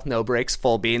subtitle, no brakes,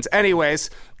 full beans. Anyways,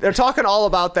 they're talking all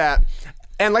about that.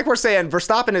 And like we're saying,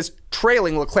 Verstappen is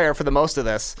trailing Leclerc for the most of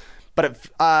this. But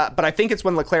I think it's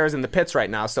when Leclerc is in the pits right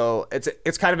now. So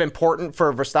it's kind of important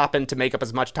for Verstappen to make up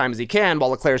as much time as he can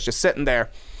while Leclerc's just sitting there.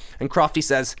 And Crofty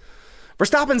says,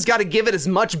 Verstappen's got to give it as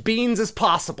much beans as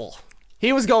possible.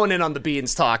 He was going in on the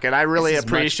beans talk, and I really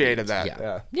appreciated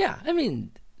that. Yeah. I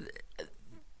mean,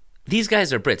 these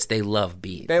guys are Brits. They love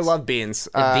beans. They love beans.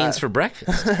 Beans for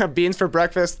breakfast. Beans for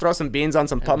breakfast. Throw some beans on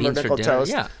some pumpernickel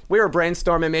toast. Yeah. We were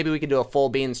brainstorming. Maybe we could do a full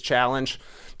beans challenge.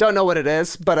 Don't know what it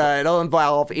is, but it'll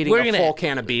involve eating a full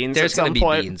can of beans at some point. There's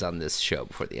going to be beans on this show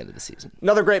before the end of the season.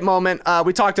 Another great moment.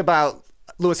 We talked about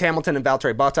Lewis Hamilton and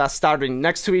Valtteri Bottas starting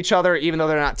next to each other, even though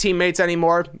they're not teammates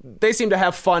anymore. They seem to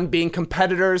have fun being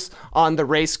competitors on the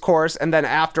race course, and then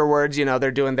afterwards,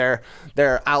 they're doing their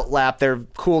out lap, their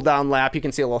cool down lap. You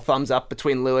can see a little thumbs up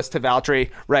between Lewis to Valtteri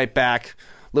right back.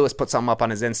 Lewis put something up on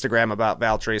his Instagram about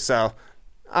Valtteri, so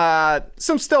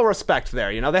some still respect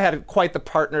there. They had quite the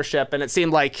partnership, and it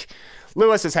seemed like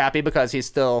Lewis is happy because he's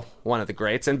still one of the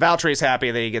greats, and Valtteri's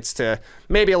happy that he gets to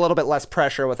maybe a little bit less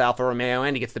pressure with Alfa Romeo,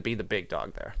 and he gets to be the big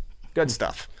dog there. Good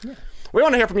stuff. Yeah. We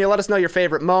want to hear from you. Let us know your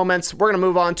favorite moments. We're going to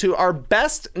move on to our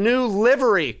best new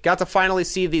livery. Got to finally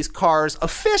see these cars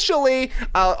officially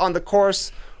out on the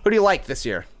course. Who do you like this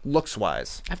year,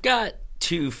 looks-wise? I've got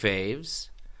two faves.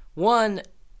 One,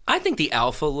 I think the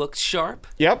Alpha looks sharp.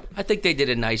 Yep. I think they did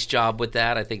a nice job with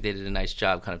that. I think they did a nice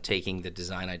job kind of taking the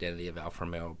design identity of Alfa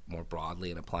Romeo more broadly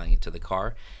and applying it to the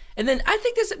car. And then I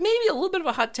think there's maybe a little bit of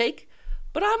a hot take,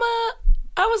 but I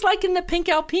was liking the pink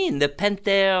Alpine, the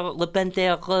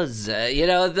Panthère Rose,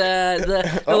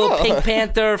 the little Pink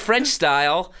Panther French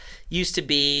style. Used to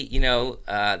be,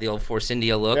 the old Force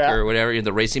India look or whatever,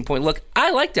 the Racing Point look.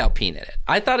 I liked Alpine in it.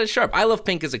 I thought it's sharp. I love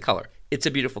pink as a color. It's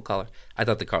a beautiful color. I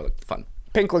thought the car looked fun.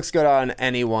 Pink looks good on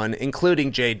anyone,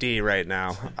 including JD right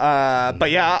now.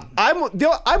 But yeah, I'm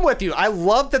with you. I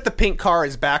love that the pink car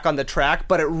is back on the track,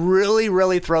 but it really,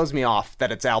 really throws me off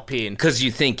that it's Alpine. Because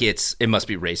you think it must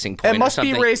be Racing Point. It must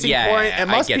be Racing Point. It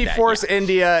must be Force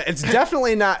India. It's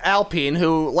definitely not Alpine,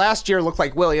 who last year looked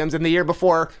like Williams, and the year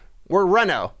before were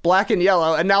Renault, black and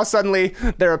yellow, and now suddenly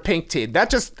they're a pink team. It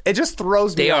just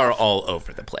throws me off. They are all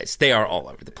over the place. They are all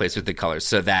over the place with the colors,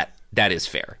 so that is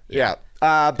fair. Yeah.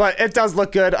 But it does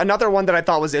look good. Another one that I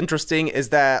thought was interesting is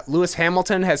that Lewis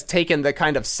Hamilton has taken the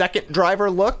kind of second driver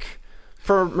look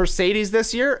for Mercedes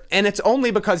this year, and it's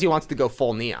only because he wants to go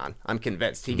full neon, I'm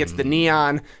convinced. He gets the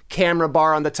neon camera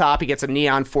bar on the top. He gets a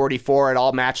neon 44. It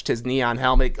all matched his neon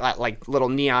helmet, like little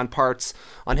neon parts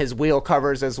on his wheel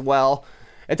covers as well.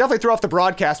 It definitely threw off the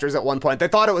broadcasters at one point. They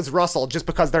thought it was Russell just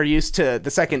because they're used to the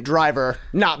second driver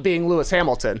not being Lewis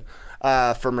Hamilton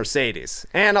for Mercedes.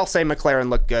 And I'll say McLaren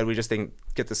looked good. We just didn't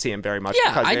get to see him very much.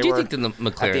 Yeah, I do think the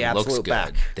McLaren looks good.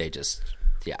 Back. They just,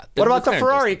 What about the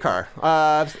Ferrari car?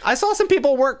 I saw some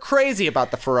people weren't crazy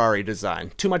about the Ferrari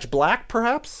design. Too much black,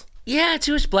 perhaps? Yeah,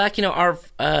 too much black.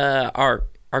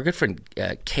 Our good friend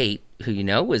Kate, who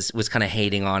was kind of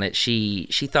hating on it. She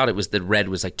thought the red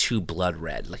was like too blood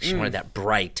red. Like she wanted that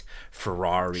bright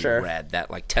Ferrari red, that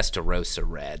like Testarossa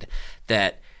red.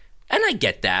 And I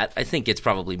get that. I think it's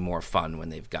probably more fun when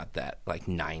they've got that like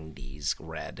 90s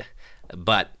red.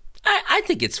 But I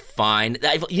think it's fine.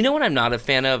 What I'm not a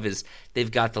fan of is they've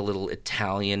got the little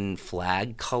Italian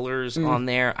flag colors on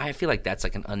there. I feel like that's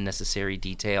like an unnecessary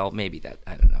detail. Maybe that,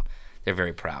 I don't know. They're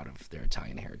very proud of their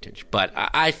Italian heritage. But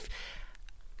I've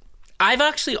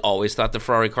actually always thought the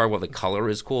Ferrari car, while the color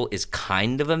is cool, is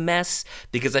kind of a mess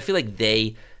because I feel like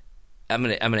I'm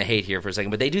gonna hate here for a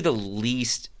second, but they do the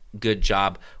least good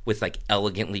job with like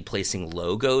elegantly placing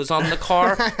logos on the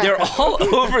car. They're all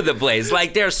over the place.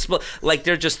 Like they're just they're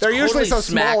totally usually so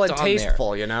small and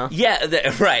tasteful,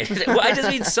 Yeah, right. Well, I just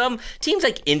mean some teams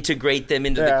like integrate them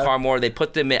into the car more. They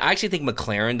put them in. I actually think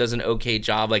McLaren does an okay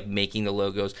job like making the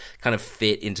logos kind of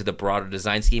fit into the broader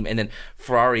design scheme. And then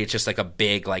Ferrari, it's just like a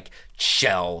big like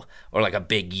shell or like a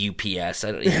big UPS.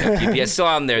 I don't know if UPS still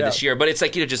on there this year, but it's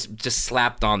like just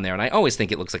slapped on there. And I always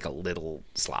think it looks like a little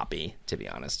sloppy, to be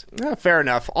honest. honest. Yeah, fair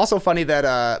enough. Also funny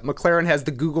that McLaren has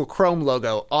the Google Chrome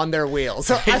logo on their wheels.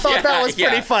 So I thought that was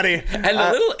pretty funny. And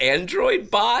the little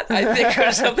Android bot, I think,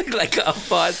 or something like a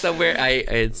bot somewhere.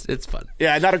 It's fun.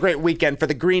 Yeah, not a great weekend for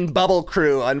the Green Bubble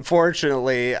crew,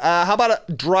 unfortunately. How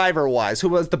about driver-wise? Who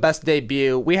was the best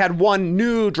debut? We had one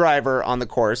new driver on the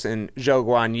course in Zhou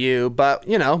Guanyu, but,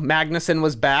 Magnussen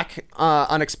was back.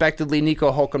 Unexpectedly,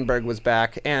 Nico Hülkenberg was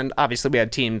back, and obviously we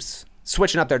had teams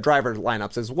switching up their driver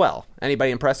lineups as well.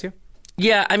 Anybody impress you?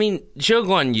 Yeah, I mean, Zhou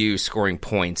Guanyu scoring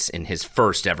points in his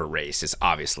first ever race is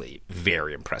obviously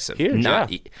very impressive. Huge,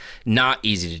 not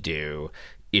easy to do.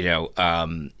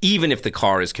 Even if the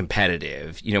car is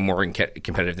competitive, more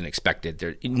competitive than expected,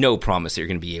 there's no promise that you're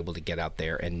going to be able to get out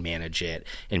there and manage it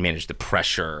and manage the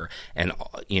pressure and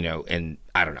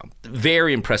I don't know,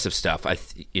 very impressive stuff.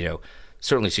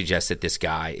 Certainly suggests that this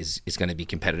guy is going to be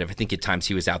competitive. I think at times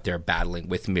he was out there battling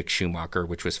with Mick Schumacher,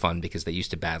 which was fun because they used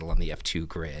to battle on the F2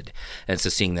 grid. And so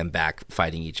seeing them back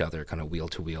fighting each other kind of wheel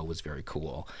to wheel was very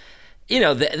cool.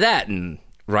 That and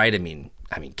right. I mean,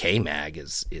 K-Mag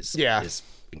is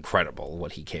incredible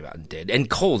what he came out and did. And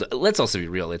cold. Let's also be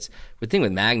real. The thing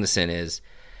with Magnussen is,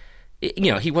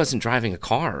 he wasn't driving a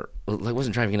car. Like,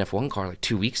 wasn't driving an F1 car like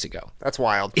 2 weeks ago. That's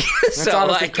wild. That's awesome,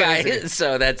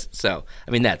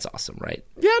 right?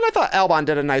 Yeah, and I thought Albon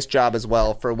did a nice job as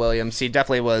well for Williams. He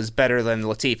definitely was better than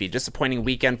Latifi. Disappointing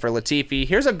weekend for Latifi.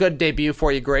 Here's a good debut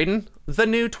for you, Graydon. The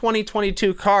new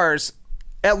 2022 cars.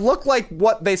 It looked like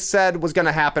what they said was going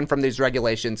to happen from these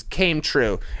regulations came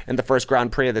true in the first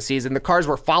Grand Prix of the season. The cars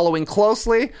were following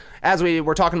closely. As we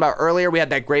were talking about earlier, we had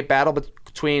that great battle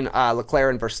between Leclerc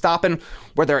and Verstappen,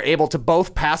 where they're able to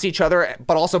both pass each other,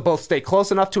 but also both stay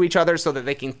close enough to each other so that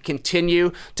they can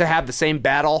continue to have the same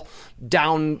battle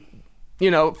down,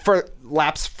 for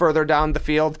laps further down the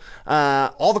field.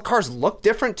 All the cars look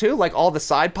different, too. Like, all the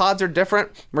side pods are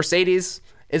different. Mercedes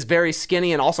is very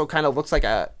skinny and also kind of looks like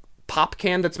a pop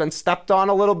can that's been stepped on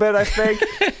a little bit, I think.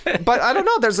 But I don't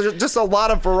know. There's just a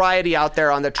lot of variety out there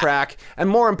on the track. And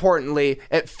more importantly,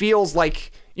 it feels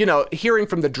like, hearing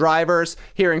from the drivers,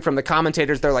 hearing from the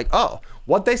commentators, they're like, oh,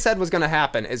 what they said was going to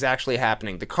happen is actually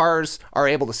happening. The cars are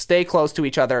able to stay close to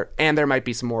each other, and there might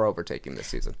be some more overtaking this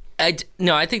season.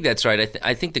 No, I think that's right.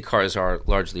 I think the cars are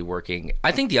largely working.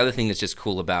 I think the other thing that's just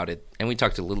cool about it, and we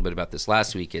talked a little bit about this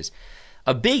last week, is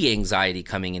a big anxiety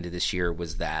coming into this year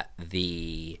was that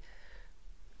the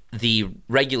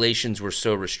regulations were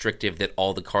so restrictive that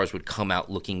all the cars would come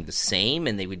out looking the same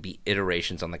and they would be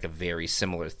iterations on like a very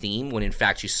similar theme, when in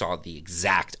fact you saw the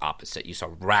exact opposite. You saw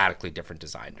radically different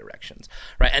design directions,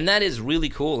 right? And that is really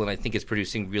cool, and I think it's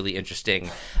producing really interesting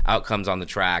outcomes on the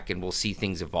track, and we'll see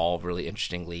things evolve really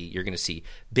interestingly. You're going to see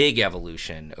big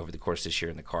evolution over the course of this year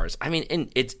in the cars. I mean,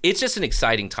 and it's just an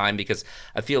exciting time because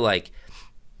I feel like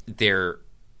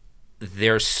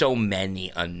there's so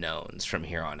many unknowns from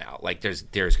here on out. Like there's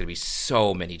going to be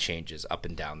so many changes up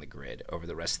and down the grid over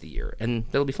the rest of the year, and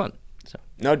it'll be fun. So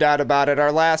no doubt about it.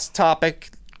 Our last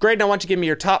topic, Graydon, I want you to give me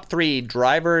your top 3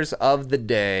 drivers of the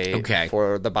day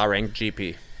for the Bahrain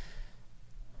GP.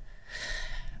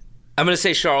 I'm going to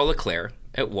say Charles Leclerc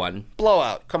at 1.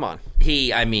 Blowout. Come on. He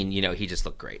just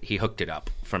looked great. He hooked it up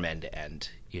from end to end.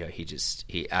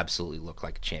 He absolutely looked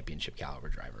like a championship caliber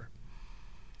driver.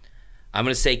 I'm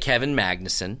going to say Kevin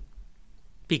Magnussen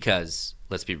because,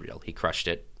 let's be real, he crushed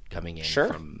it coming in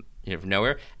from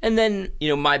nowhere. And then,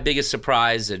 my biggest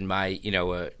surprise and my,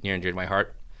 near and dear to my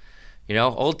heart,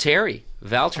 old Terry,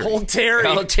 Valtteri. Old Terry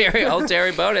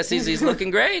Bottas. He's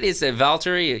looking great. He said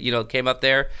Valtteri, came up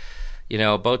there.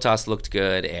 Bottas looked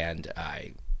good, and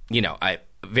I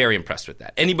very impressed with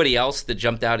that. Anybody else that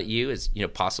jumped out at you as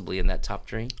possibly in that top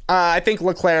 3? I think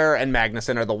Leclerc and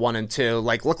Magnussen are the 1 and 2.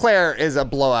 Like, Leclerc is a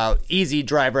blowout, easy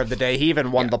driver of the day. He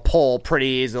even won the pole pretty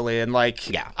easily. And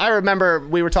I remember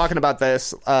we were talking about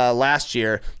this last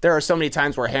year. There are so many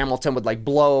times where Hamilton would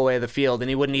blow away the field, and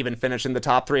he wouldn't even finish in the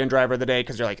top 3 in driver of the day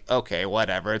because you're like, okay,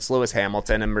 whatever. It's Lewis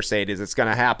Hamilton and Mercedes. It's going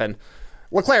to happen.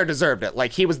 Leclerc deserved it.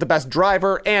 He was the best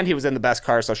driver, and he was in the best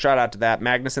car, so shout out to that.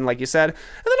 Magnussen, like you said. And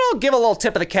then I'll give a little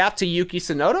tip of the cap to Yuki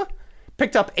Tsunoda.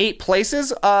 Picked up 8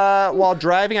 places while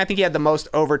driving. I think he had the most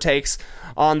overtakes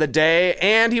on the day,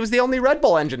 and he was the only Red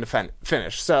Bull engine to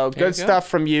finish. So good stuff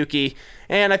from Yuki.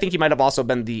 And I think he might have also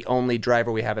been the only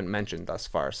driver we haven't mentioned thus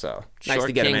far. So nice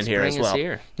to get him in here as well.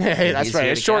 Hey, that's right.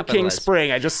 It's Short King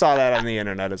Spring. I just saw that on the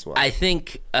internet as well. I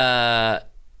think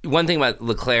one thing about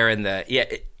Leclerc and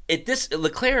this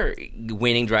Leclerc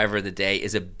winning driver of the day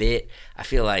is a bit, I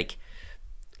feel like,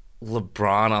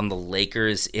 LeBron on the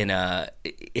Lakers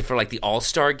for like the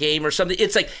All-Star game or something.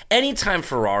 It's like anytime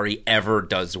Ferrari ever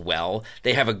does well,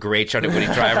 they have a great shot at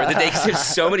winning driver. There's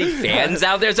so many fans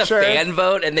out there. It's a fan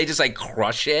vote, and they just like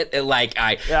crush it. And like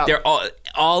they're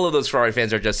all of those Ferrari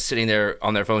fans are just sitting there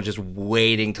on their phones, just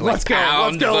waiting to like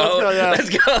pound vote. Let's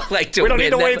go. Like to we don't need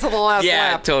to them. wait till the last lap.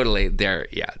 Yeah, totally.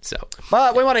 So,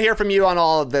 but we want to hear from you on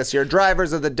all of this. Your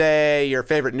drivers of the day, your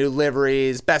favorite new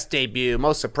liveries, best debut,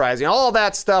 most surprising, all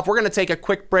that stuff. We're going to take a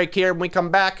quick break here. When we come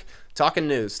back, talking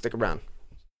news. Stick around.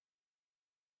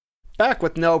 Back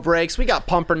with no breaks. We got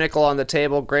pumpernickel on the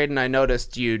table. Graydon, I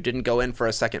noticed you didn't go in for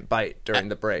a second bite during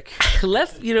the break.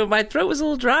 My throat was a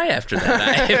little dry after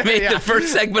that. It made the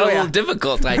first segment a little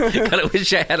difficult. I kind of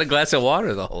wish I had a glass of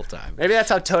water the whole time. Maybe that's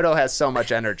how Toto has so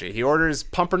much energy. He orders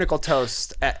pumpernickel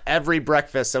toast at every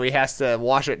breakfast, so he has to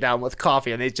wash it down with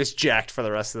coffee, and he's just jacked for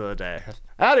the rest of the day.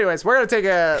 Anyways, we're going to take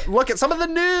a look at some of the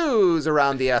news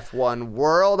around the F1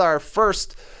 world. Our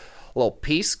first little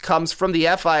piece comes from the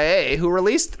FIA, who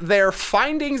released their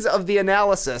findings of the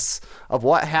analysis of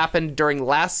what happened during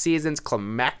last season's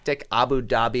climactic Abu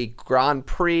Dhabi Grand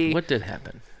Prix. What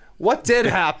did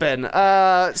happen?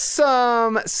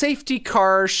 Some safety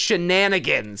car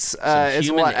shenanigans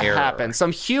is what happened.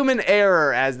 Some human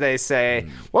error, as they say.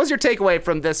 What was your takeaway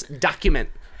from this document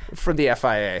from the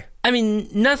FIA? I mean,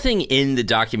 nothing in the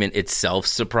document itself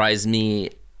surprised me.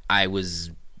 I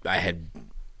had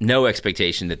no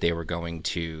expectation that they were going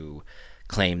to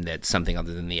claim that something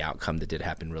other than the outcome that did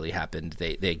happen really happened.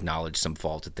 They acknowledged some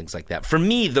fault and things like that. For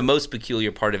me, the most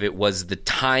peculiar part of it was the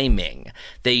timing.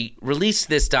 They released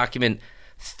this document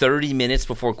 30 minutes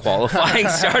before qualifying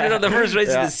started on the first race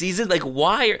of the season. Like,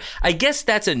 why? I guess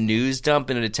that's a news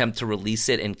dump in an attempt to release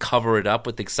it and cover it up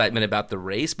with excitement about the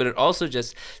race, but it also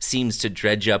just seems to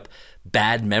dredge up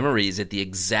bad memories at the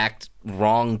exact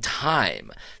wrong time.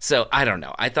 So I don't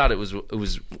know. I thought it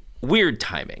was weird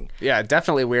timing. Yeah,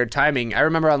 definitely weird timing. I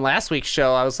remember on last week's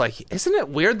show, I was like, isn't it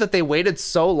weird that they waited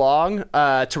so long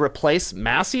to replace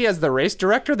Massey as the race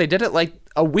director? They did it like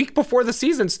a week before the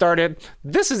season started.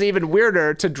 This is even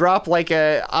weirder to drop like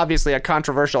obviously a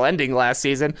controversial ending last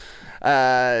season,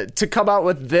 to come out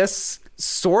with this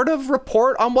sort of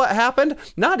report on what happened.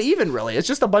 Not even really. It's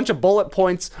just a bunch of bullet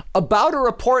points about a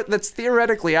report that's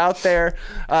theoretically out there.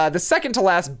 The second to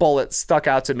last bullet stuck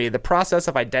out to me. The process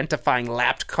of identifying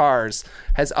lapped cars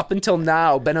has up until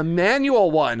now been a manual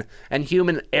one, and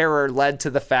human error led to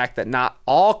the fact that not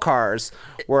all cars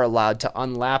were allowed to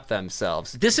unlap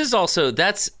themselves. This is also,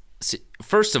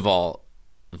 first of all,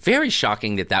 very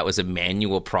shocking that was a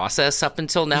manual process up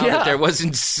until now, that there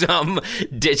wasn't some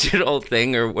digital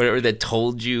thing or whatever that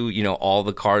told you, all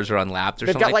the cars are unlapped or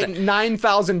They've something got like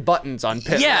 9,000 buttons on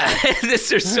pit. Yeah,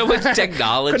 there's so much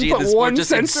technology in this sport,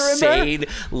 just insane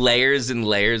layers and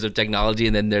layers of technology,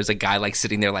 and then there's a guy like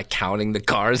sitting there like counting the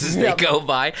cars as they go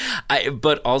by.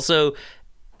 But also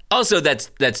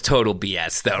that's total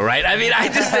BS, though, right? I mean,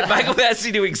 Michael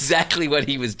Massey knew exactly what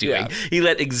he was doing. Yeah. He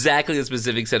let exactly a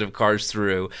specific set of cars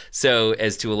through so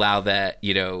as to allow that,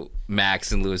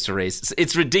 Max and Lewis to race.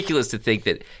 It's ridiculous to think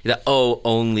that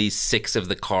only 6 of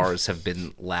the cars have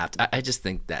been lapped. I just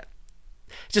think that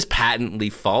just patently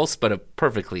false, but a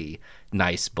perfectly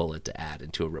nice bullet to add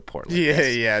into a report like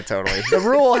this. Yeah, totally. The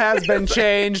rule has been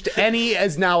changed. Any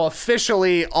is now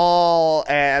officially all,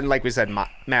 and like we said,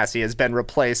 Massey has been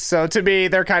replaced. So to me,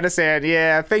 they're kind of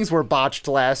saying, things were botched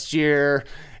last year,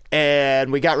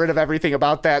 and we got rid of everything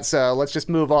about that, so let's just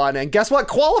move on. And guess what?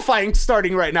 Qualifying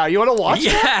starting right now. You want to watch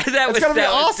that? Yeah, it's going to be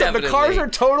awesome. The cars are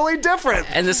totally different.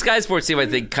 And the Sky Sports team, I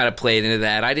think, kind of played into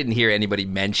that. I didn't hear anybody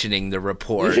mentioning the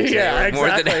report. Yeah, exactly. More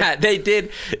than that. They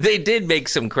did make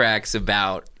some cracks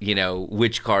about,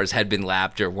 which cars had been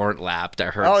lapped or weren't lapped. I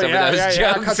heard some of those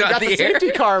jokes because you got the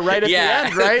safety car right at the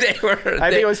end, right? I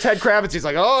think it was Ted Kravitz. He's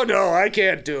like, oh, no, I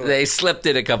can't do it. They slipped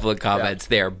in a couple of comments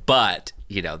there, but,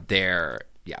 they're...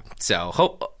 Yeah, so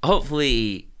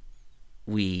hopefully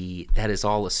that is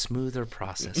all a smoother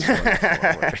process going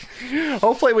forward.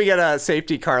 Hopefully we get a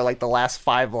safety car like the last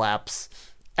 5 laps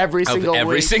every single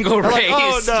race. Like,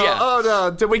 oh no,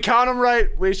 did we count them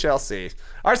right? We shall see.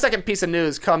 Our second piece of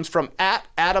news comes from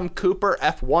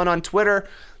 @AdamCooperF1 on Twitter.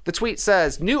 The tweet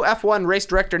says, new F1 race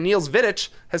director Niels Wittich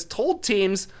has told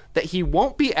teams that he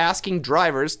won't be asking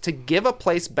drivers to give a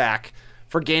place back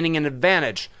for gaining an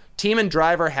advantage. Team and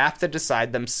driver have to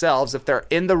decide themselves if they're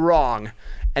in the wrong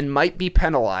and might be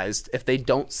penalized if they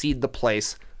don't cede the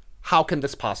place. How can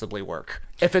this possibly work?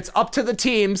 If it's up to the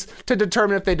teams to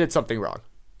determine if they did something wrong.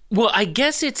 Well, I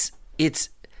guess it's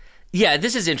Yeah,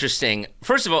 this is interesting.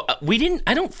 First of all,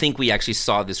 I don't think we actually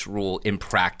saw this rule in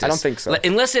practice. I don't think so.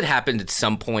 Unless it happened at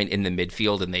some point in the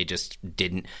midfield and they just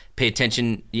didn't pay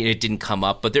attention. It didn't come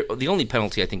up. But the only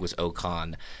penalty, I think, was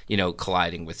Ocon,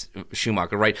 colliding with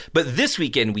Schumacher, right? But this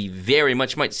weekend, we very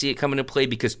much might see it come into play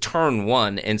because turn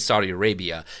 1 in Saudi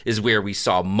Arabia is where we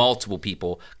saw multiple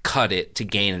people cut it to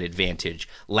gain an advantage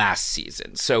last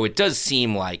season. So it does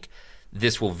seem like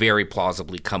this will very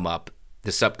plausibly come up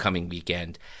this upcoming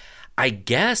weekend. I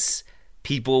guess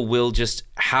people will just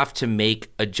have to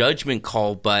make a judgment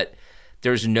call, but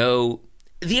there's no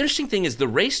 – the interesting thing is the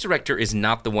race director is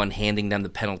not the one handing down the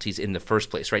penalties in the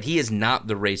first place, right? He is not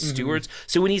the race stewards.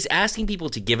 So when he's asking people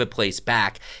to give a place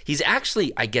back, he's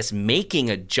actually, I guess, making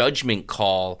a judgment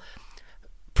call –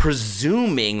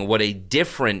 presuming what a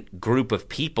different group of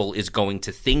people is going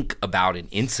to think about an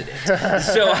incident.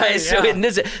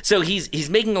 So he's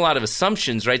making a lot of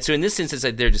assumptions, right? So in this instance,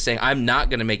 they're just saying, I'm not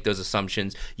going to make those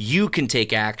assumptions. You can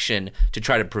take action to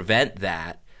try to prevent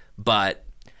that. But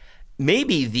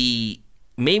maybe the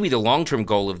long-term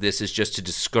goal of this is just to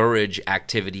discourage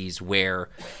activities where,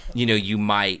 you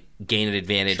might gain an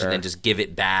advantage and then just give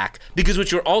it back. Because what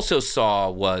you also saw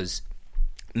was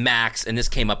Max, and this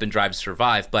came up in Drive to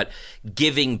Survive, but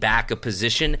giving back a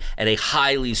position at a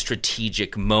highly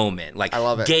strategic moment. Like, I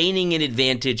love it. Gaining an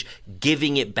advantage,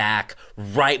 giving it back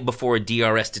right before a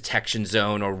DRS detection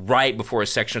zone or right before a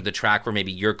section of the track where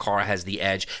maybe your car has the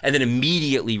edge, and then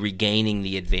immediately regaining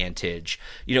the advantage.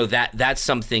 That's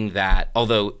something that,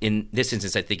 although in this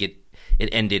instance I think it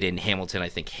ended in Hamilton, I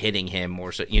think, hitting him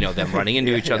or so, them running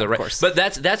into each other. Right? But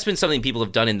that's been something people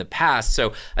have done in the past.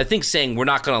 So I think saying we're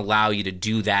not going to allow you to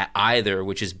do that either,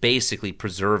 which is basically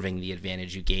preserving the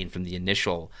advantage you gained from the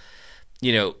initial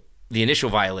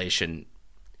violation.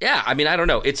 Yeah, I mean, I don't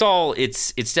know.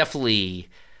 It's definitely.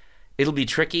 It'll be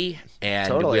tricky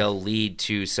and will lead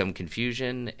to some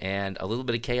confusion and a little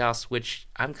bit of chaos, which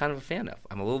I'm kind of a fan of.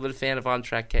 I'm a little bit of a fan of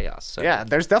on-track chaos. So. Yeah,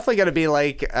 there's definitely going to be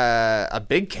like a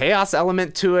big chaos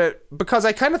element to it because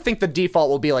I kind of think the default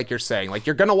will be like you're saying. Like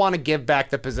you're going to want to give back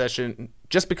the position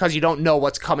just because you don't know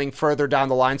what's coming further down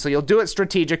the line. So you'll do it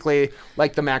strategically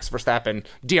like the Max Verstappen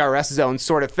DRS zone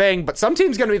sort of thing. But some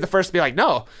team's going to be the first to be like,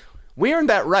 no, we earned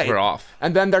that right. We're off.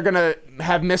 And then they're going to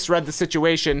have misread the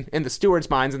situation in the stewards'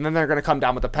 minds, and then they're going to come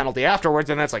down with a penalty afterwards,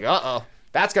 and it's like, uh-oh,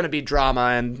 that's going to be drama.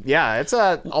 And, yeah, it's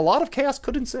a lot of chaos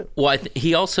could ensue. Well,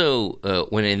 he also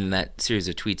went in that series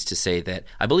of tweets to say that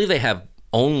I believe they have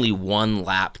only one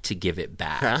lap to give it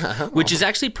back, which is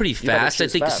actually pretty fast. I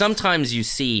think sometimes you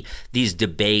see these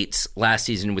debates last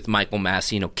season with Michael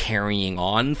Masi, carrying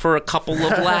on for a couple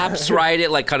of laps, right?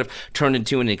 It like kind of turned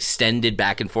into an extended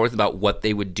back and forth about what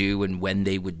they would do and when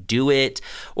they would do it,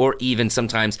 or even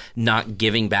sometimes not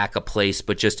giving back a place,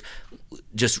 but just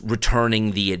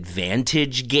returning the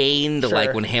advantage gained,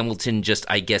 like when Hamilton just,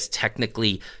 I guess,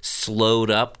 technically slowed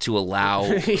up to allow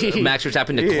Max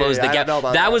Verstappen to close the gap.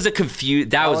 That was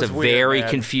a very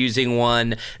confusing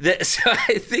one. So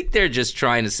I think they're just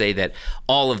trying to say that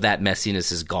all of that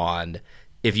messiness is gone.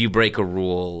 If you break a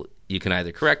rule, you can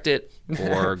either correct it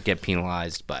or get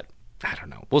penalized, but I don't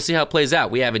know. We'll see how it plays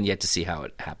out. We haven't yet to see how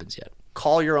it happens yet.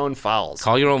 Call your own fouls.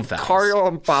 Call your own fouls. Call your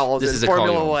own fouls in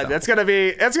Formula One. That's gonna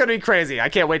be crazy. I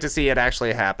can't wait to see it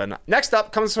actually happen. Next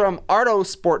up comes from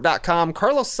Artosport.com.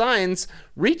 Carlos Sainz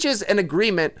reaches an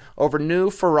agreement over new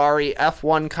Ferrari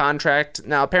F1 contract.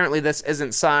 Now, apparently this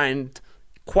isn't signed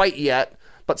quite yet,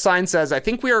 but Sainz says, I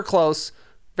think we are close,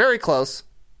 very close,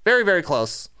 very, very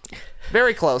close,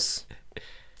 very close,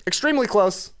 extremely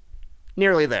close,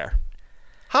 nearly there.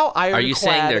 How ironclad are you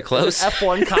saying they're close?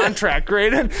 F1 contract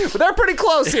graded, but they're pretty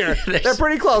close here. They're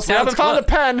pretty close. We haven't found a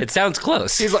pen. It sounds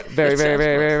close. He's like very, very,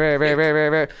 very, very, very, very, very,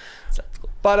 very.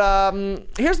 But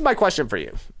here's my question for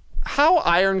you: how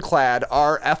ironclad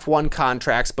are F1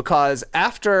 contracts? Because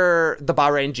after the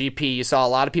Bahrain GP, you saw a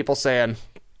lot of people saying,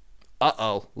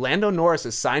 "Uh-oh, Lando Norris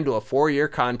is signed to a 4-year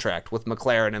contract with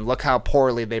McLaren, and look how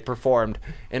poorly they performed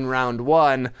in round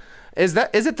 1." Is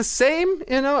it the same?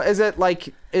 Is it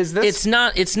like, is this?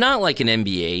 It's not like an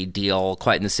NBA deal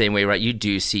quite in the same way, right? You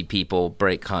do see people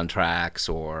break contracts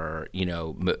or,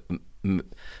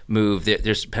 move.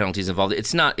 There's penalties involved.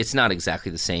 It's not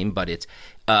exactly the same, but it's,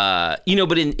 but in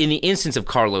the instance of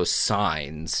Carlos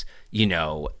Sainz,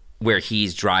 where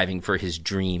he's driving for his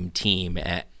dream team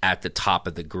at the top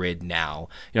of the grid now,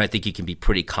 I think you can be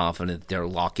pretty confident that they're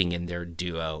locking in their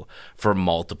duo for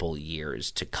multiple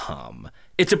years to come.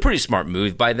 It's a pretty smart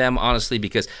move by them, honestly,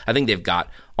 because I think they've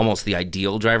got almost the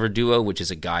ideal driver duo, which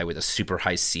is a guy with a super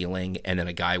high ceiling and then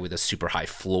a guy with a super high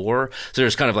floor. So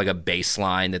there's kind of like a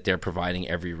baseline that they're providing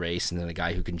every race, and then a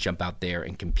guy who can jump out there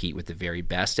and compete with the very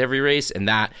best every race. And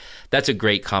that's a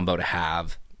great combo to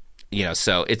have.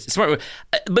 So it's smart.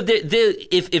 But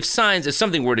if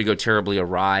something were to go terribly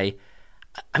awry,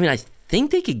 I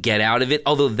think they could get out of it.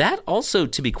 Although that also,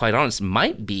 to be quite honest,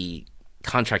 might be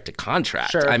contract to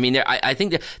contract. Sure. I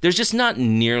think that there's just not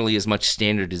nearly as much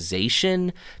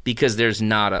standardization because there's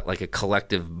not a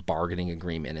collective bargaining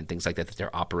agreement and things like that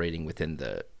they're operating within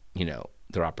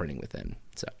they're operating within.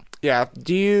 So. Yeah.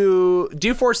 Do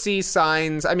you foresee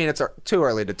Sainz? It's too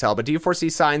early to tell, but do you foresee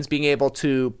Sainz being able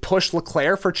to push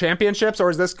Leclerc for championships, or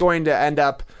is this going to end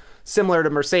up similar to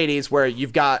Mercedes, where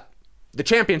you've got the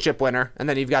championship winner and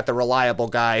then you've got the reliable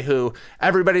guy who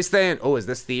everybody's saying, "Oh, is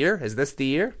this the year? Is this the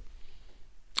year?"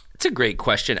 It's a great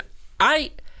question.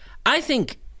 I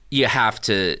think you have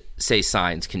to say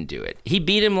Sainz can do it. He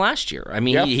beat him last year.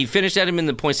 Yep. He finished at him in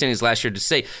the point standings last year. To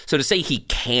say he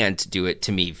can't do it,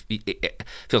 to me, it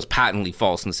feels patently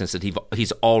false in the sense that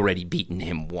he's already beaten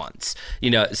him once.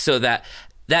 So that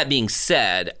being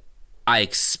said, I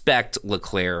expect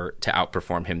Leclerc to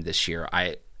outperform him this year.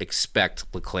 I expect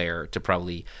Leclerc to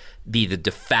probably be the de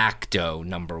facto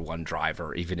number one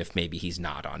driver, even if maybe he's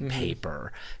not on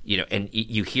paper. And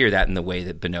you hear that in the way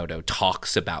that Binotto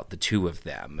talks about the two of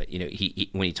them.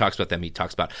 He when he talks about them, he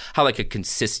talks about how a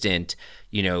consistent,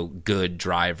 good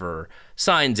driver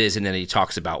Sainz is, and then he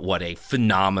talks about what a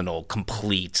phenomenal,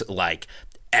 complete,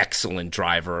 excellent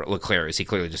driver Leclerc is. He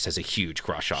clearly just has a huge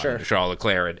crush on Charles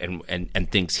Leclerc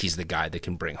and thinks he's the guy that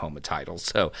can bring home a title.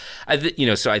 So I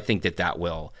think that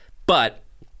will, but.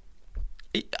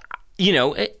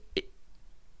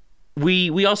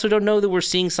 We also don't know that we're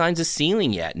seeing Sainz'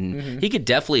 ceiling yet, and he could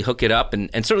definitely hook it up, and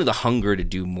certainly the hunger to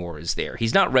do more is there.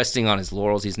 He's not resting on his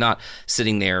laurels. He's not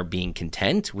sitting there being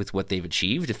content with what they've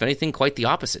achieved. If anything, quite the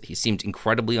opposite. He seemed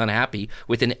incredibly unhappy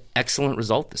with an excellent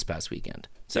result this past weekend.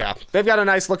 So. Yeah, they've got a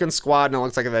nice looking squad, and it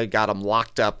looks like they got them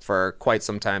locked up for quite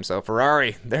some time. So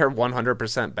Ferrari, they're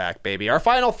 100% back, baby. Our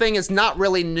final thing is not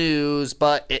really news,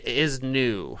 but it is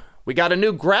new. We got a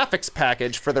new graphics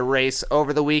package for the race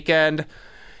over the weekend.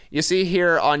 You see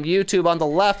here on YouTube on the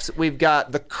left, we've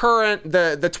got the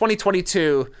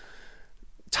 2022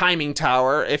 timing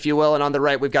tower, if you will, and on the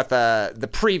right, we've got the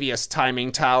previous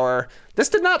timing tower. This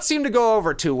did not seem to go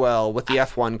over too well with the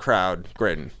F1 crowd,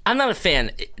 Graydon. I'm not a fan.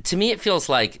 To me, it feels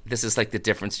like this is the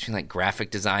difference between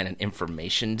graphic design and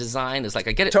information design. It's I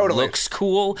get it totally. Looks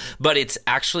cool, but it's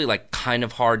actually kind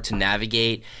of hard to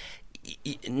navigate.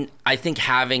 I think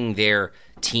having their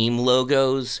team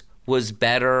logos was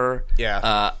better.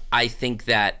 Yeah. I think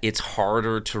that it's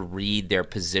harder to read their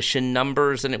position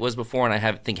numbers than it was before, and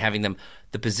I think having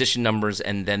the position numbers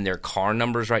and then their car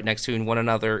numbers right next to one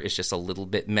another is just a little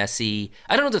bit messy.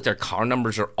 I don't know that their car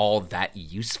numbers are all that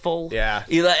useful. Yeah.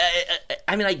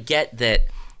 I get that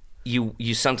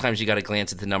you sometimes you got to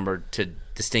glance at the number to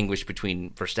distinguish between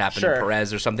Verstappen and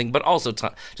Perez or something, but also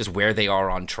just where they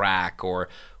are on track or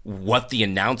what the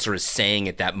announcer is saying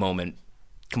at that moment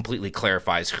completely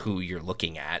clarifies who you're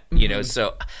looking at,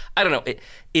 So I don't know.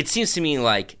 It seems to me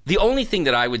like the only thing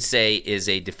that I would say is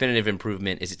a definitive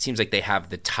improvement is it seems like they have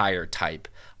the tire type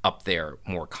up there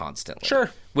more constantly.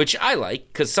 Sure. Which I like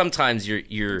because sometimes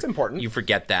it's important. You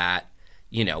forget that,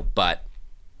 but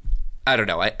I don't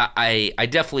know. I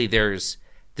definitely there's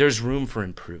room for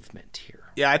improvement here.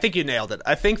 Yeah, I think you nailed it.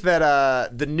 I think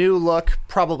that the new look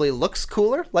probably looks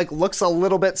cooler, looks a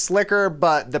little bit slicker,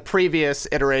 but the previous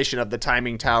iteration of the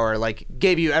timing tower,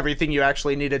 gave you everything you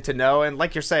actually needed to know. And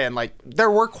like you're saying,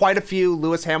 there were quite a few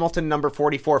Lewis Hamilton number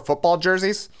 44 football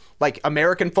jerseys,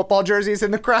 American football jerseys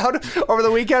in the crowd over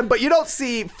the weekend, but you don't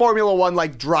see Formula One,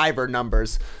 driver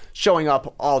numbers showing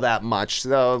up all that much.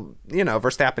 Though,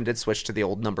 Verstappen did switch to the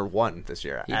old number 1 this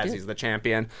year he's the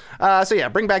champion. So yeah,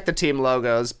 bring back the team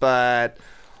logos. But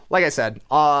like I said,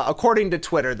 according to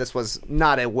Twitter, this was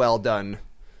not a well done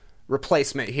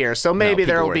replacement here. So maybe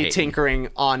there will be tinkering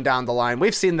on down the line.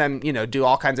 We've seen them, do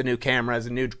all kinds of new cameras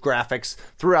and new graphics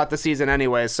throughout the season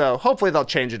anyway. So hopefully they'll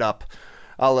change it up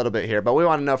a little bit here, but we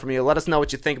want to know from you. Let us know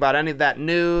what you think about any of that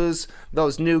news,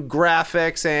 those new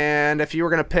graphics, and if you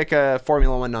were going to pick a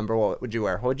Formula One number, what would you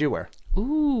wear? What would you wear?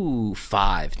 Ooh,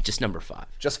 5. Just number 5.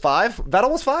 Just 5?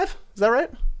 Vettel was 5? Is that right?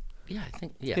 Yeah, I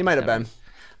think. Yeah, he might have been.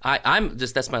 I'm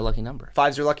just. That's my lucky number.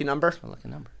 5's your lucky number? My lucky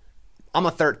number. I'm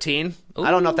a 13. Ooh.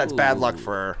 I don't know if that's bad luck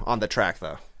for on the track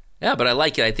though. Yeah, but I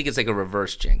like it. I think it's like a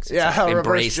reverse jinx. It's like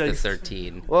embrace the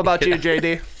 13. What about you,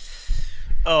 JD?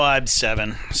 Oh, I'm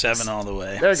 7. 7 all the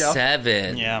way. There you go.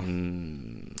 7. Yeah.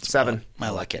 7. My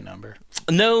lucky number.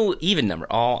 No even number.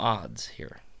 All odds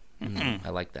here. I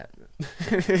like that.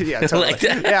 Yeah, totally. I like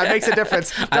that. Yeah, it makes a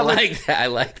difference. I like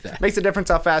that. Makes a difference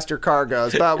how fast your car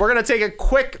goes. But we're going to take a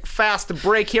quick, fast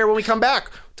break here. When we come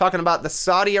back, talking about the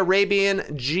Saudi Arabian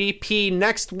GP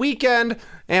next weekend.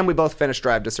 And we both finished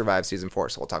Drive to Survive Season 4,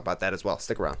 so we'll talk about that as well.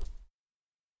 Stick around.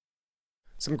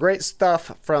 Some great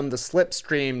stuff from the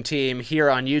Slipstream team here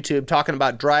on YouTube talking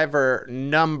about driver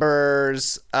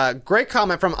numbers. Great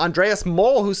comment from Andreas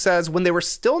Moll, who says when they were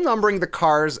still numbering the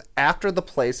cars after the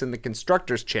place in the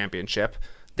Constructors' Championship,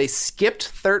 they skipped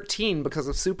 13 because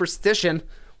of superstition,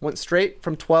 went straight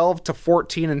from 12 to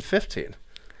 14 and 15.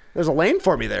 There's a lane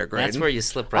for me there, Graydon. That's where you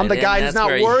slip right in. I'm the guy who's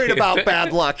not worried about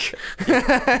bad luck.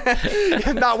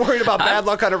 I'm not worried about bad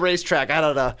luck on a racetrack. I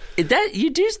don't know. That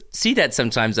you do see that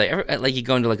sometimes. Like you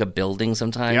go into like a building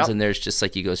sometimes, and there's just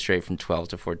like you go straight from 12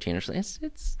 to 14 or something.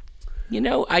 It's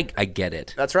I get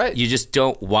it. That's right. You just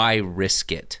don't. Why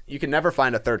risk it? You can never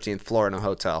find a 13th floor in a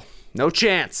hotel. No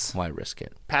chance. Why risk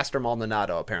it? Pastor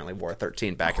Maldonado apparently wore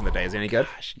 13 back in the day. Is he any good?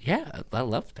 Gosh, yeah, I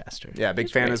love Pastor. Yeah, big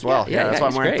fan as well. Yeah, that's why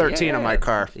I'm wearing 13 on my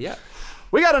car. Yeah.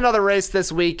 We got another race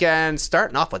this weekend,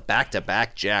 starting off with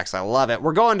back-to-back jacks. I love it.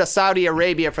 We're going to Saudi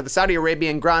Arabia for the Saudi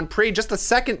Arabian Grand Prix. Just the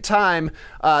second time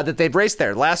that they've raced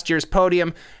there. Last year's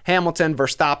podium, Hamilton,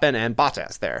 Verstappen, and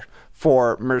Bottas there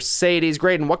for Mercedes.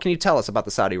 Graydon, what can you tell us about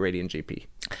the Saudi Arabian GP?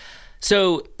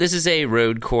 So this is a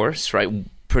road course, right?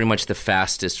 Pretty much the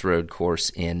fastest road course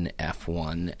in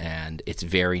F1, and it's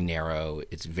very narrow.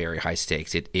 It's very high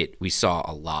stakes. We saw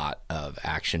a lot of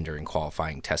action during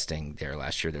qualifying testing there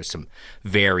last year. There's some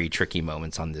very tricky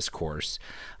moments on this course.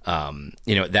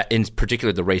 That in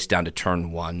particular, the race down to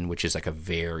turn 1, which is like a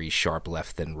very sharp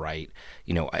left and right.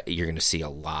 You're going to see a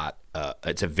lot.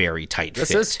 It's a very tight fit.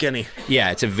 This is skinny.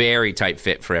 Yeah, it's a very tight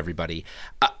fit for everybody.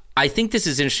 I think this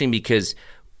is interesting because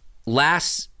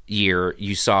last year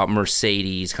you saw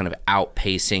Mercedes kind of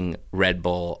outpacing Red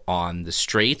Bull on the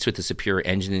straights with the superior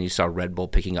engine, and you saw Red Bull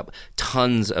picking up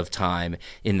tons of time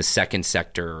in the second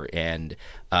sector and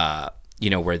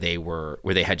where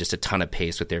they had just a ton of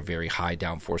pace with their very high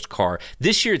downforce car.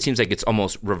 This year it seems like it's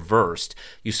almost reversed.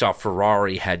 You saw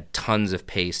Ferrari had tons of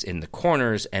pace in the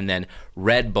corners, and then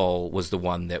Red Bull was the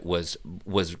one that was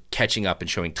catching up and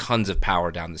showing tons of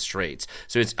power down the straights.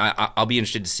 So I'll be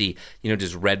interested to see,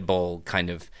 does Red Bull kind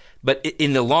of, but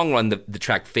in the long run, the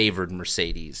track favored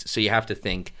Mercedes. So you have to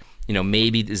think,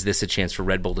 maybe is this a chance for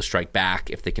Red Bull to strike back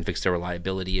if they can fix their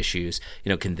reliability issues?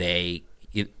 Can they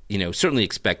certainly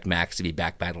expect Max to be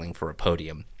back battling for a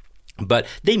podium. But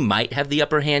they might have the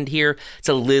upper hand here. It's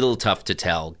a little tough to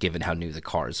tell given how new the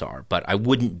cars are. But I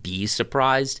wouldn't be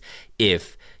surprised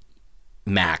if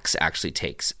Max actually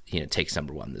takes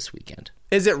number 1 this weekend.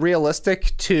 Is it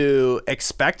realistic to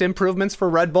expect improvements for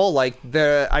Red Bull?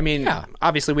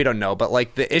 Obviously we don't know, but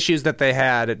like the issues that they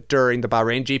had during the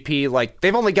Bahrain GP, like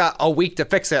they've only got a week to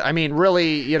fix it. I mean,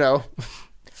 really,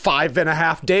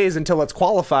 5.5 days until it's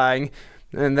qualifying.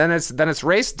 And then it's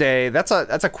race day. That's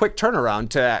a quick turnaround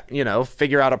to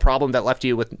figure out a problem that left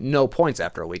you with no points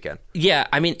after a weekend. Yeah,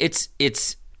 I mean it's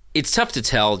tough to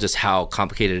tell just how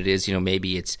complicated it is.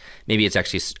 Maybe it's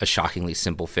actually a shockingly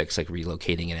simple fix like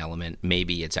relocating an element.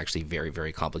 Maybe it's actually very,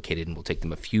 very complicated and will take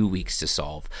them a few weeks to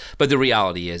solve. But the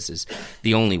reality is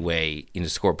the only way to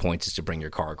score points is to bring your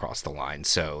car across the line.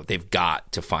 So they've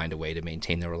got to find a way to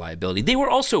maintain their reliability. They were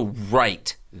also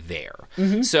right there.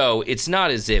 Mm-hmm. So it's not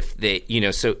as if they,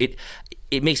 so it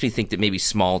makes me think that maybe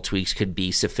small tweaks could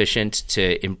be sufficient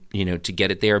to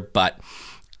get it there, but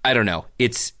I don't know.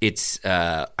 It's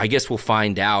I guess we'll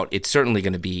find out. It's certainly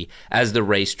going to be, as the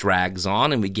race drags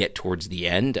on and we get towards the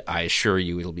end, I assure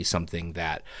you it'll be something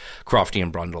that Crofty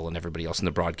and Brundle and everybody else in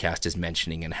the broadcast is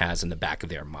mentioning and has in the back of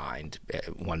their mind,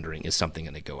 wondering, is something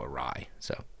going to go awry?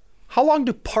 So. How long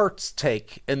do parts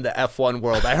take in the F1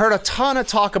 world? I heard a ton of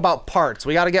talk about parts.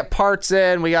 We got to get parts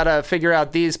in. We got to figure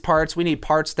out these parts. We need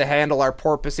parts to handle our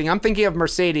porpoising. I'm thinking of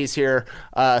Mercedes here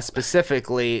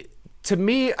specifically. To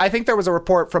me, I think there was a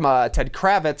report from Ted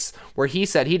Kravitz where he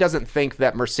said he doesn't think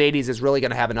that Mercedes is really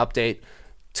going to have an update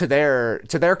to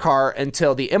their car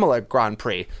until the Imola Grand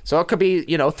Prix. So it could be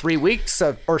 3 weeks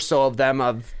or so of them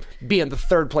of being the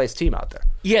third place team out there.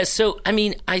 Yeah. So I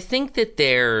mean, I think that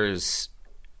there's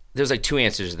like two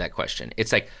answers to that question.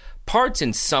 It's like parts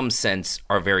in some sense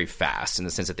are very fast in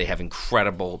the sense that they have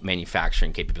incredible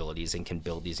manufacturing capabilities and can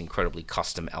build these incredibly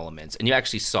custom elements. And you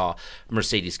actually saw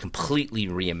Mercedes completely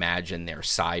reimagine their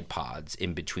side pods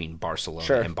in between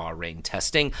Barcelona and Bahrain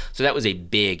testing. So that was a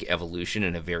big evolution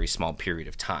in a very small period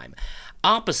of time.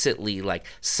 Oppositely, like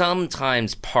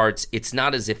sometimes parts, it's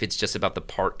not as if it's just about the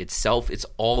part itself, it's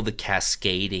all the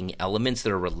cascading elements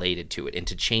that are related to it. And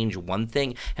to change one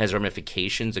thing has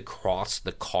ramifications across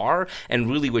the car. And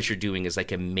really what you're doing is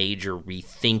like a major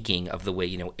rethinking of the way,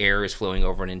 you know, air is flowing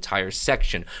over an entire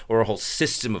section or a whole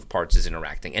system of parts is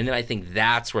interacting. And then I think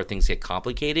that's where things get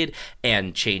complicated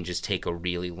and changes take a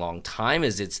really long time,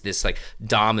 is it's this like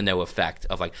domino effect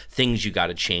of like things you got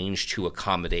to change to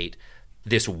accommodate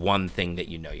this one thing that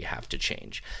you know you have to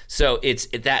change. So it's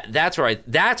that's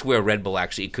where Red Bull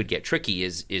actually could get tricky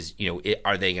is you know,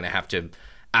 are they going to have to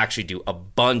actually do a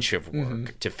bunch of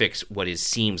work to fix what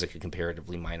seems like a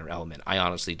comparatively minor element? I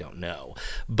honestly don't know.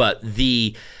 But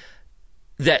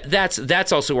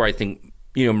that's also where I think,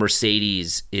 you know,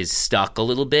 Mercedes is stuck a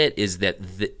little bit, is that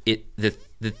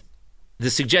the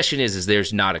suggestion is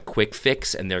there's not a quick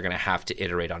fix, and they're going to have to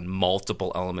iterate on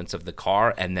multiple elements of the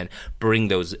car and then bring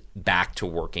those back to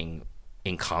working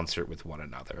in concert with one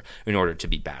another in order to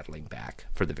be battling back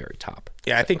for the very top.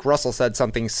 Yeah, I think Russell said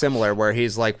something similar where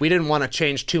he's like, we didn't want to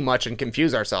change too much and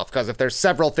confuse ourselves, because if there's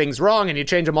several things wrong and you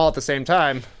change them all at the same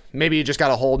time, maybe you just got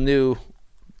a whole new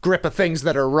grip of things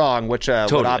that are wrong, which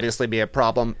would obviously be a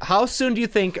problem. How soon do you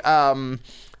think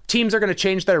teams are going to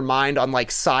change their mind on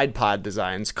like side pod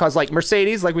designs? Because like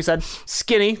Mercedes, like we said,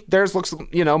 skinny, theirs looks,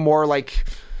 you know, more like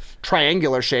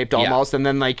triangular shaped almost, and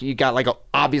then like you got like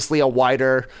obviously a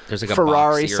wider like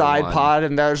Ferrari side pod,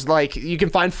 and there's like, you can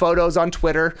find photos on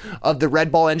Twitter of the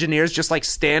Red Bull engineers just like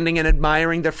standing and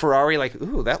admiring the Ferrari, like,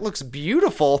 ooh, that looks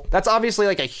beautiful. That's obviously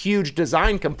like a huge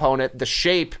design component, the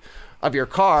shape of your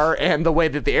car and the way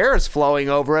that the air is flowing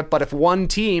over it. But if one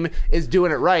team is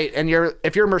doing it right, and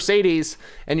if you're Mercedes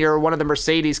and you're one of the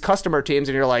Mercedes customer teams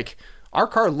and you're like, our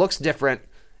car looks different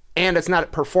and it's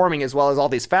not performing as well as all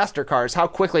these faster cars, how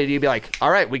quickly do you be like,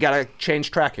 all right, we got to change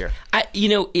track here?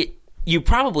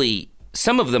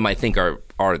 Some of them I think are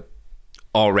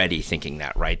already thinking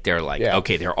that, right? They're like,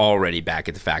 okay, they're already back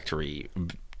at the factory.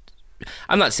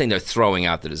 I'm not saying they're throwing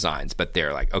out the designs, but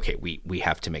they're like, okay, we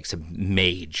have to make some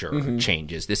major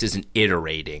changes. This isn't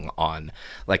iterating on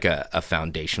like a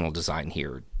foundational design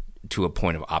here to a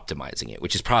point of optimizing it,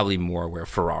 which is probably more where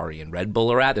Ferrari and Red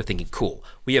Bull are at. They're thinking, cool,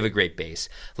 we have a great base.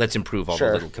 Let's improve all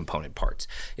the little component parts.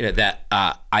 You know, that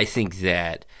I think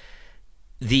that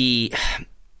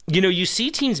you see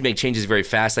teams make changes very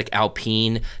fast, like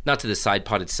Alpine, not to the side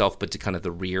pod itself, but to kind of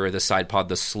the rear of the side pod,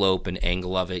 the slope and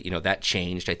angle of it. You know, that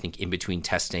changed, I think, in between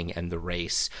testing and the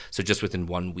race. So just within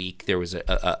 1 week, there was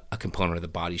a component of the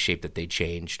body shape that they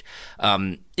changed.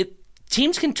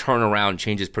 Teams can turn around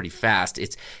changes pretty fast.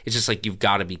 It's just like you've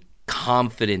got to be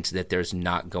confident that there's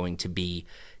not going to be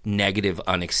negative,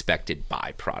 unexpected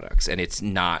byproducts. And it's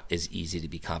not as easy to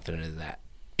be confident of that.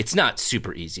 It's not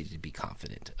super easy to be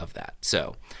confident of that.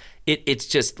 So it's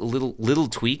just little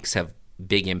tweaks have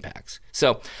big impacts.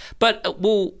 So, but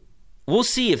we'll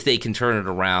see if they can turn it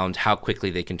around, how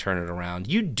quickly they can turn it around.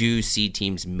 You do see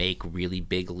teams make really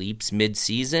big leaps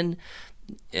mid-season.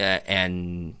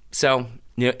 And so,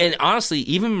 you know, and honestly,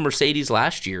 even Mercedes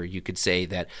last year, you could say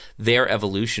that their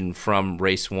evolution from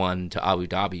race 1 to Abu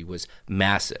Dhabi was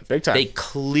massive. Big time. They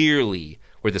clearly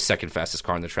were the second fastest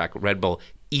car on the track. Red Bull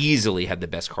easily had the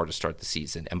best car to start the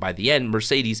season. And by the end,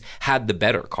 Mercedes had the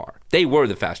better car. They were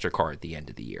the faster car at the end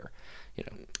of the year. You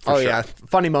know, yeah.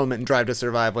 Funny moment in Drive to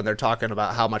Survive when they're talking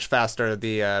about how much faster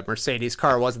the Mercedes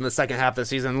car was in the second half of the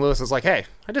season. Lewis is like, hey,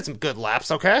 I did some good laps,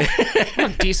 okay?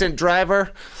 I'm a decent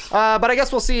driver. But I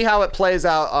guess we'll see how it plays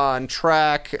out on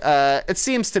track. It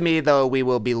seems to me, though, we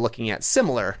will be looking at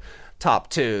similar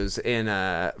top twos in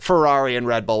Ferrari and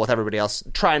Red Bull, with everybody else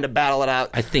trying to battle it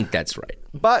out. I think that's right.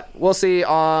 But we'll see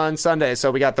on Sunday.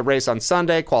 So we got the race on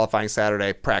Sunday, qualifying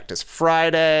Saturday, practice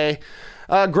Friday.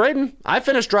 Graydon, I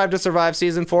finished Drive to Survive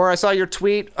Season 4. I saw your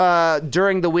tweet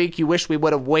during the week. You wish we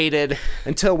would have waited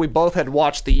until we both had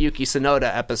watched the Yuki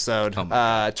Tsunoda episode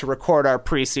to record our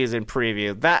preseason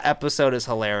preview. That episode is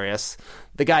hilarious.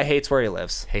 The guy hates where he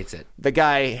lives. Hates it. The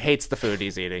guy hates the food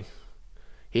he's eating.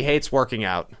 He hates working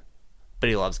out, but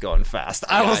he loves going fast.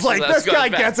 I was like, this guy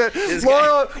gets it.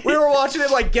 Laura, we were watching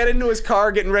him like get into his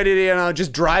car, getting ready to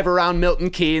just drive around Milton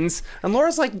Keynes. And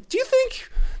Laura's like, do you think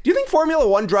Formula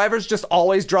One drivers just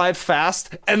always drive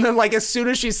fast? And then like as soon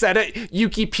as she said it,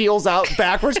 Yuki peels out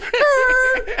backwards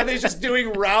and he's just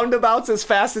doing roundabouts as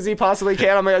fast as he possibly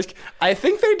can. I'm like, I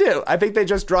think they do. I think they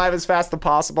just drive as fast as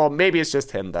possible. Maybe it's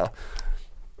just him though.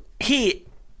 He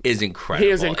is incredible.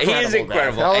 He is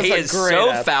incredible. He is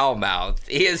so foul-mouthed.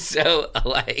 He is so,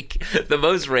 like, the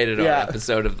most rated R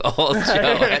episode of the whole show.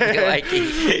 I feel like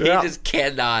he just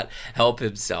cannot help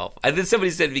himself. I think somebody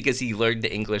said because he learned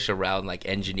the English around, like,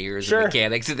 engineers and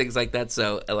mechanics and things like that.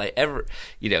 So, like,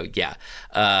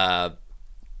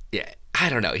 I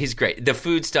don't know. He's great. The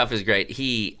food stuff is great.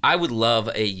 I would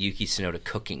love a Yuki Tsunoda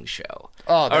cooking show.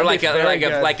 Oh, or like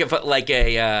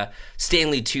a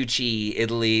Stanley Tucci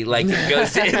Italy, like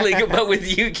goes to Italy, but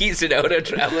with Yuki Tsunoda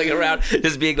traveling around,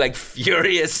 just being like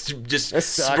furious, just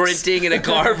sprinting in a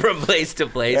car from place to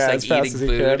place, like eating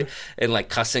food and like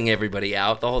cussing everybody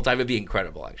out the whole time. It'd be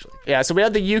incredible, actually. Yeah. So we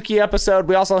had the Yuki episode.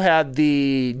 We also had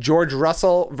the George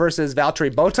Russell versus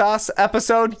Valtteri Bottas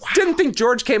episode. Wow. Didn't think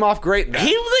George came off great. He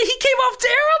came off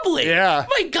terribly. Yeah.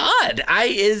 My God,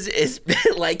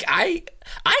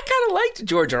 I kind of liked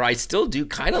George, or I still do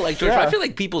kind of like George. But I feel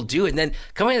like people do. And then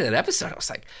coming into that episode, I was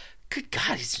like, good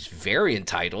God, he's just very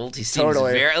entitled. He seems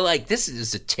very, like, this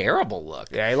is a terrible look.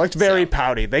 Yeah, he looked very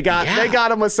pouty. They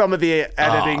got him with some of the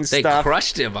editing stuff. They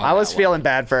crushed him on I was feeling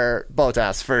bad for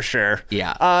Bottas, for sure.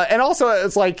 Yeah. And also,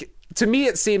 it's like, to me,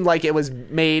 it seemed like it was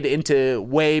made into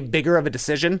way bigger of a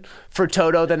decision for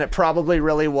Toto than it probably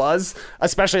really was,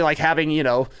 especially like having,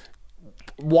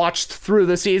 watched through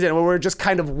the season where we're just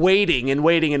kind of waiting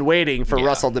for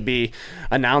Russell to be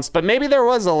announced. But maybe there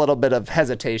was a little bit of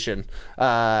hesitation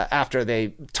after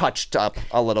they touched up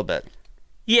a little bit.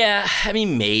 Yeah, I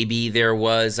mean, maybe there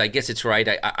was. I guess it's right.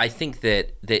 I think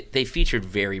that they featured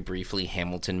very briefly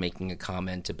Hamilton making a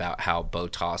comment about how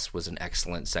Bottas was an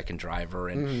excellent second driver.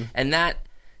 And that,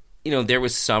 there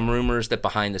was some rumors that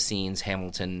behind the scenes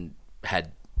Hamilton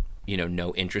had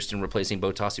no interest in replacing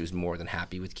Bottas. He was more than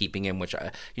happy with keeping him, which,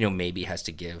 maybe has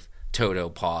to give Toto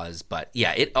pause. But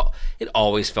yeah, it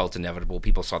always felt inevitable.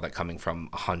 People saw that coming from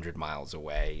 100 miles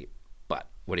away. But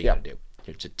what are you going to do?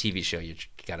 It's a TV show. You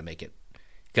got to make it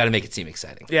seem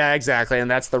exciting. Yeah, exactly.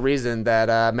 And that's the reason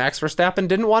that Max Verstappen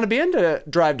didn't want to be into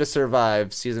Drive to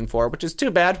Survive Season 4, which is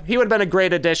too bad. He would have been a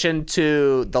great addition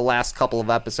to the last couple of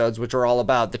episodes, which were all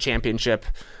about the championship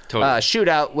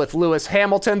shootout with Lewis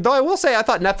Hamilton. Though I will say, I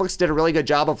thought Netflix did a really good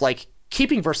job of like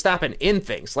keeping Verstappen in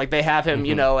things. Like they have him,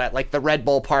 at like the Red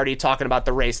Bull party talking about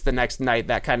the race the next night,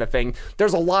 that kind of thing.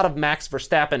 There's a lot of Max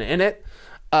Verstappen in it.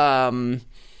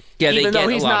 Even though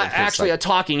he's not actually a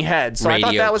talking head, so I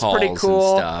thought that was pretty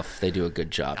cool. And stuff. They do a good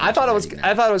job. I thought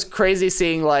it was crazy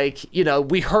seeing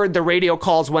we heard the radio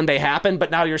calls when they happened,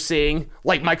 but now you're seeing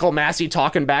like Michael Massey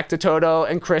talking back to Toto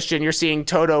and Christian. You're seeing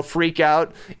Toto freak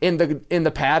out in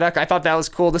the paddock. I thought that was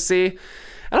cool to see. And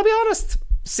I'll be honest,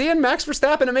 seeing Max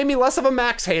Verstappen, it made me less of a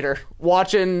Max hater.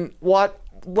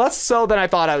 Less so than I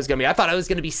thought I was gonna be. I thought I was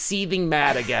gonna be seething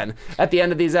mad again at the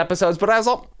end of these episodes, but I was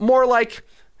more like,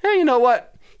 hey, you know what?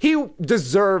 He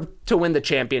deserved to win the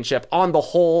championship on the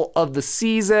whole of the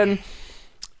season.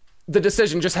 The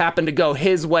decision just happened to go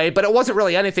his way, but it wasn't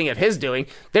really anything of his doing.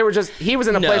 He was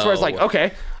in a place where it's like,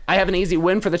 okay, I have an easy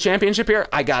win for the championship here.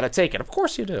 I got to take it. Of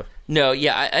course you do. No,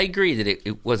 yeah, I agree that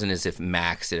it wasn't as if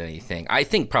Max did anything. I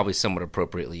think probably somewhat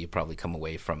appropriately, you probably come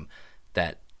away from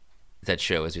that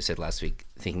show, as we said last week,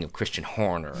 thinking of Christian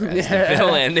Horner as the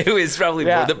villain, who is probably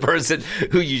more the person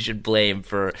who you should blame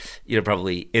for,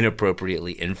 probably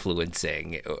inappropriately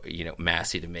influencing,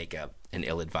 Massey to make an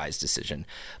ill-advised decision.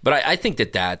 But I think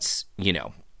that's,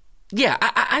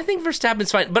 I think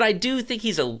Verstappen's fine, but I do think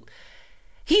he's a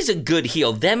good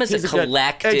heel. Them as a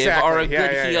collective are a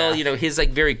good heel. Yeah. His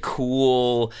like very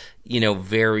cool,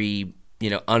 very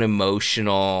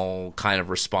unemotional kind of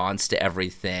response to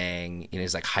everything.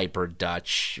 He's like hyper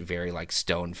Dutch, very like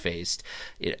stone faced,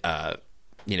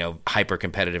 hyper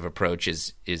competitive approach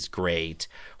is great.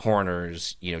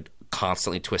 Horner's,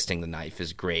 constantly twisting the knife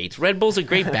is great. Red Bull's a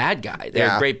great bad guy.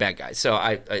 They're a great bad guy. So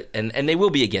and they will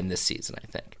be again this season, I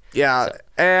think. Yeah. So.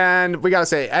 And we got to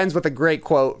say, it ends with a great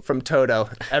quote from Toto.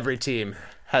 Every team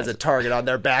has a target on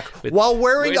their back while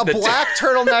wearing a black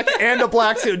turtleneck and a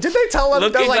black suit. Did they tell him?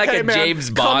 Looking like hey, a man, James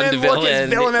Bond villain. Look as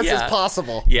villainous as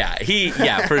possible. Yeah,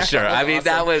 for sure. I mean,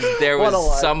 there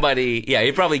was somebody. Yeah,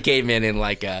 he probably came in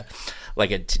like a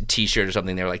t-shirt or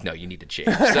something. They were like, no, you need to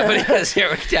change. Somebody has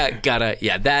gotta.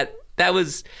 Yeah, that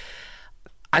was.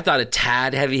 I thought a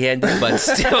tad heavy-handed, but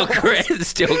still great.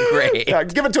 Yeah,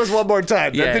 give it to us one more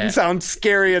time. That didn't sound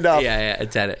scary enough. Yeah,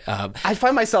 it's at it. I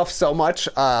find myself so much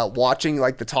watching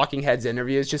like the Talking Heads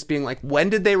interviews, just being like, when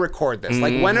did they record this?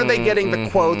 Like, when are they getting the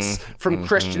quotes from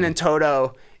Christian and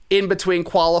Toto in between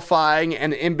qualifying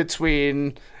and in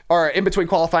between or in between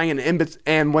qualifying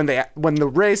and when the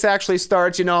race actually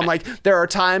starts, you know, I'm like, there are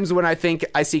times when I think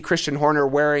I see Christian Horner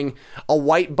wearing a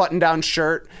white button-down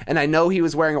shirt, and I know he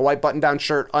was wearing a white button-down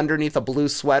shirt underneath a blue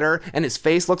sweater, and his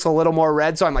face looks a little more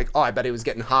red, so I'm like, oh, I bet he was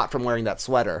getting hot from wearing that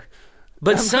sweater.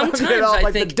 But sometimes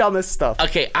I think the dumbest stuff.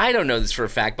 Okay, I don't know this for a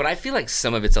fact, but I feel like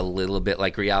some of it's a little bit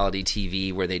like reality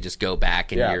TV, where they just go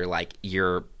back and you're like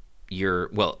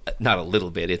well, not a little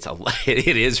bit.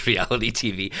 It is reality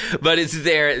TV, but it's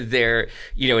there,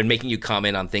 you know, and making you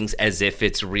comment on things as if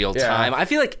it's real time. I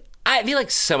feel like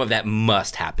some of that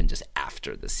must happen just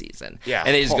after the season. Yeah,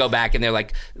 and they just go back and they're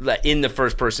like in the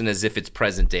first person as if it's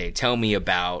present day. Tell me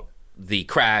about the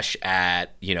crash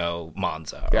at, you know,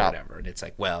 Monza or whatever, and it's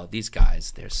like, well, these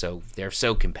guys, they're so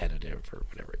competitive or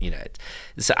whatever, you know.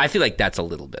 So I feel like that's a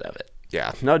little bit of it.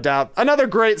 Yeah, no doubt. Another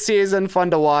great season,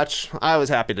 fun to watch. I was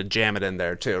happy to jam it in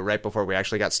there too, right before we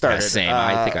actually got started. Yeah, same.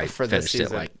 I think I finished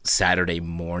it like Saturday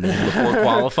morning before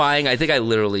qualifying. I think I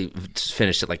literally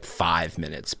finished it like 5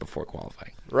 minutes before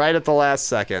qualifying. Right at the last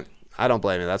second. I don't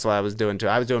blame you. That's what I was doing too.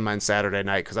 I was doing mine Saturday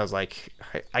night because I was like,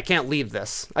 I can't leave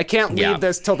this. I can't leave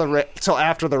this till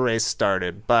after the race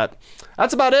started. But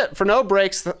that's about it for No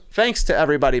Breaks. Thanks to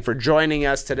everybody for joining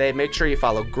us today. Make sure you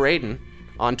follow Graydon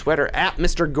on Twitter at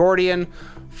Mr. Gordian.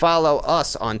 Follow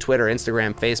us on Twitter,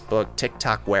 Instagram, Facebook,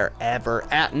 TikTok, wherever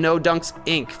at No Dunks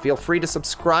Inc. Feel free to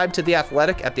subscribe to The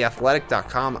Athletic at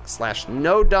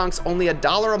theathletic.com/no dunks. Only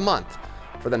 $1 a month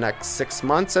for the next 6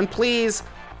 months. And please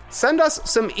send us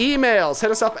some emails.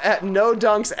 Hit us up at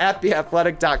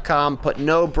nodunks@theathletic.com. Put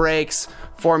No Breaks,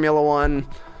 Formula One,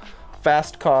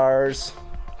 fast cars,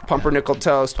 pumpernickel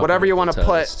toast, whatever you want to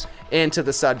put into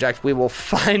the subject. We will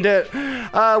find it.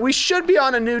 We should be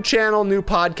on a new channel, new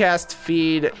podcast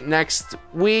feed next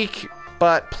week,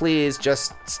 but please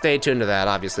just stay tuned to that.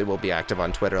 Obviously, we'll be active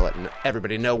on Twitter, letting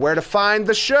everybody know where to find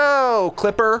the show.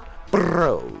 Clipper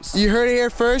Bros. You heard it here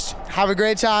first. Have a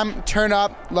great time. Turn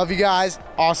up. Love you guys.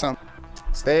 Awesome.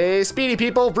 Stay speedy,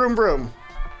 people. Vroom, vroom.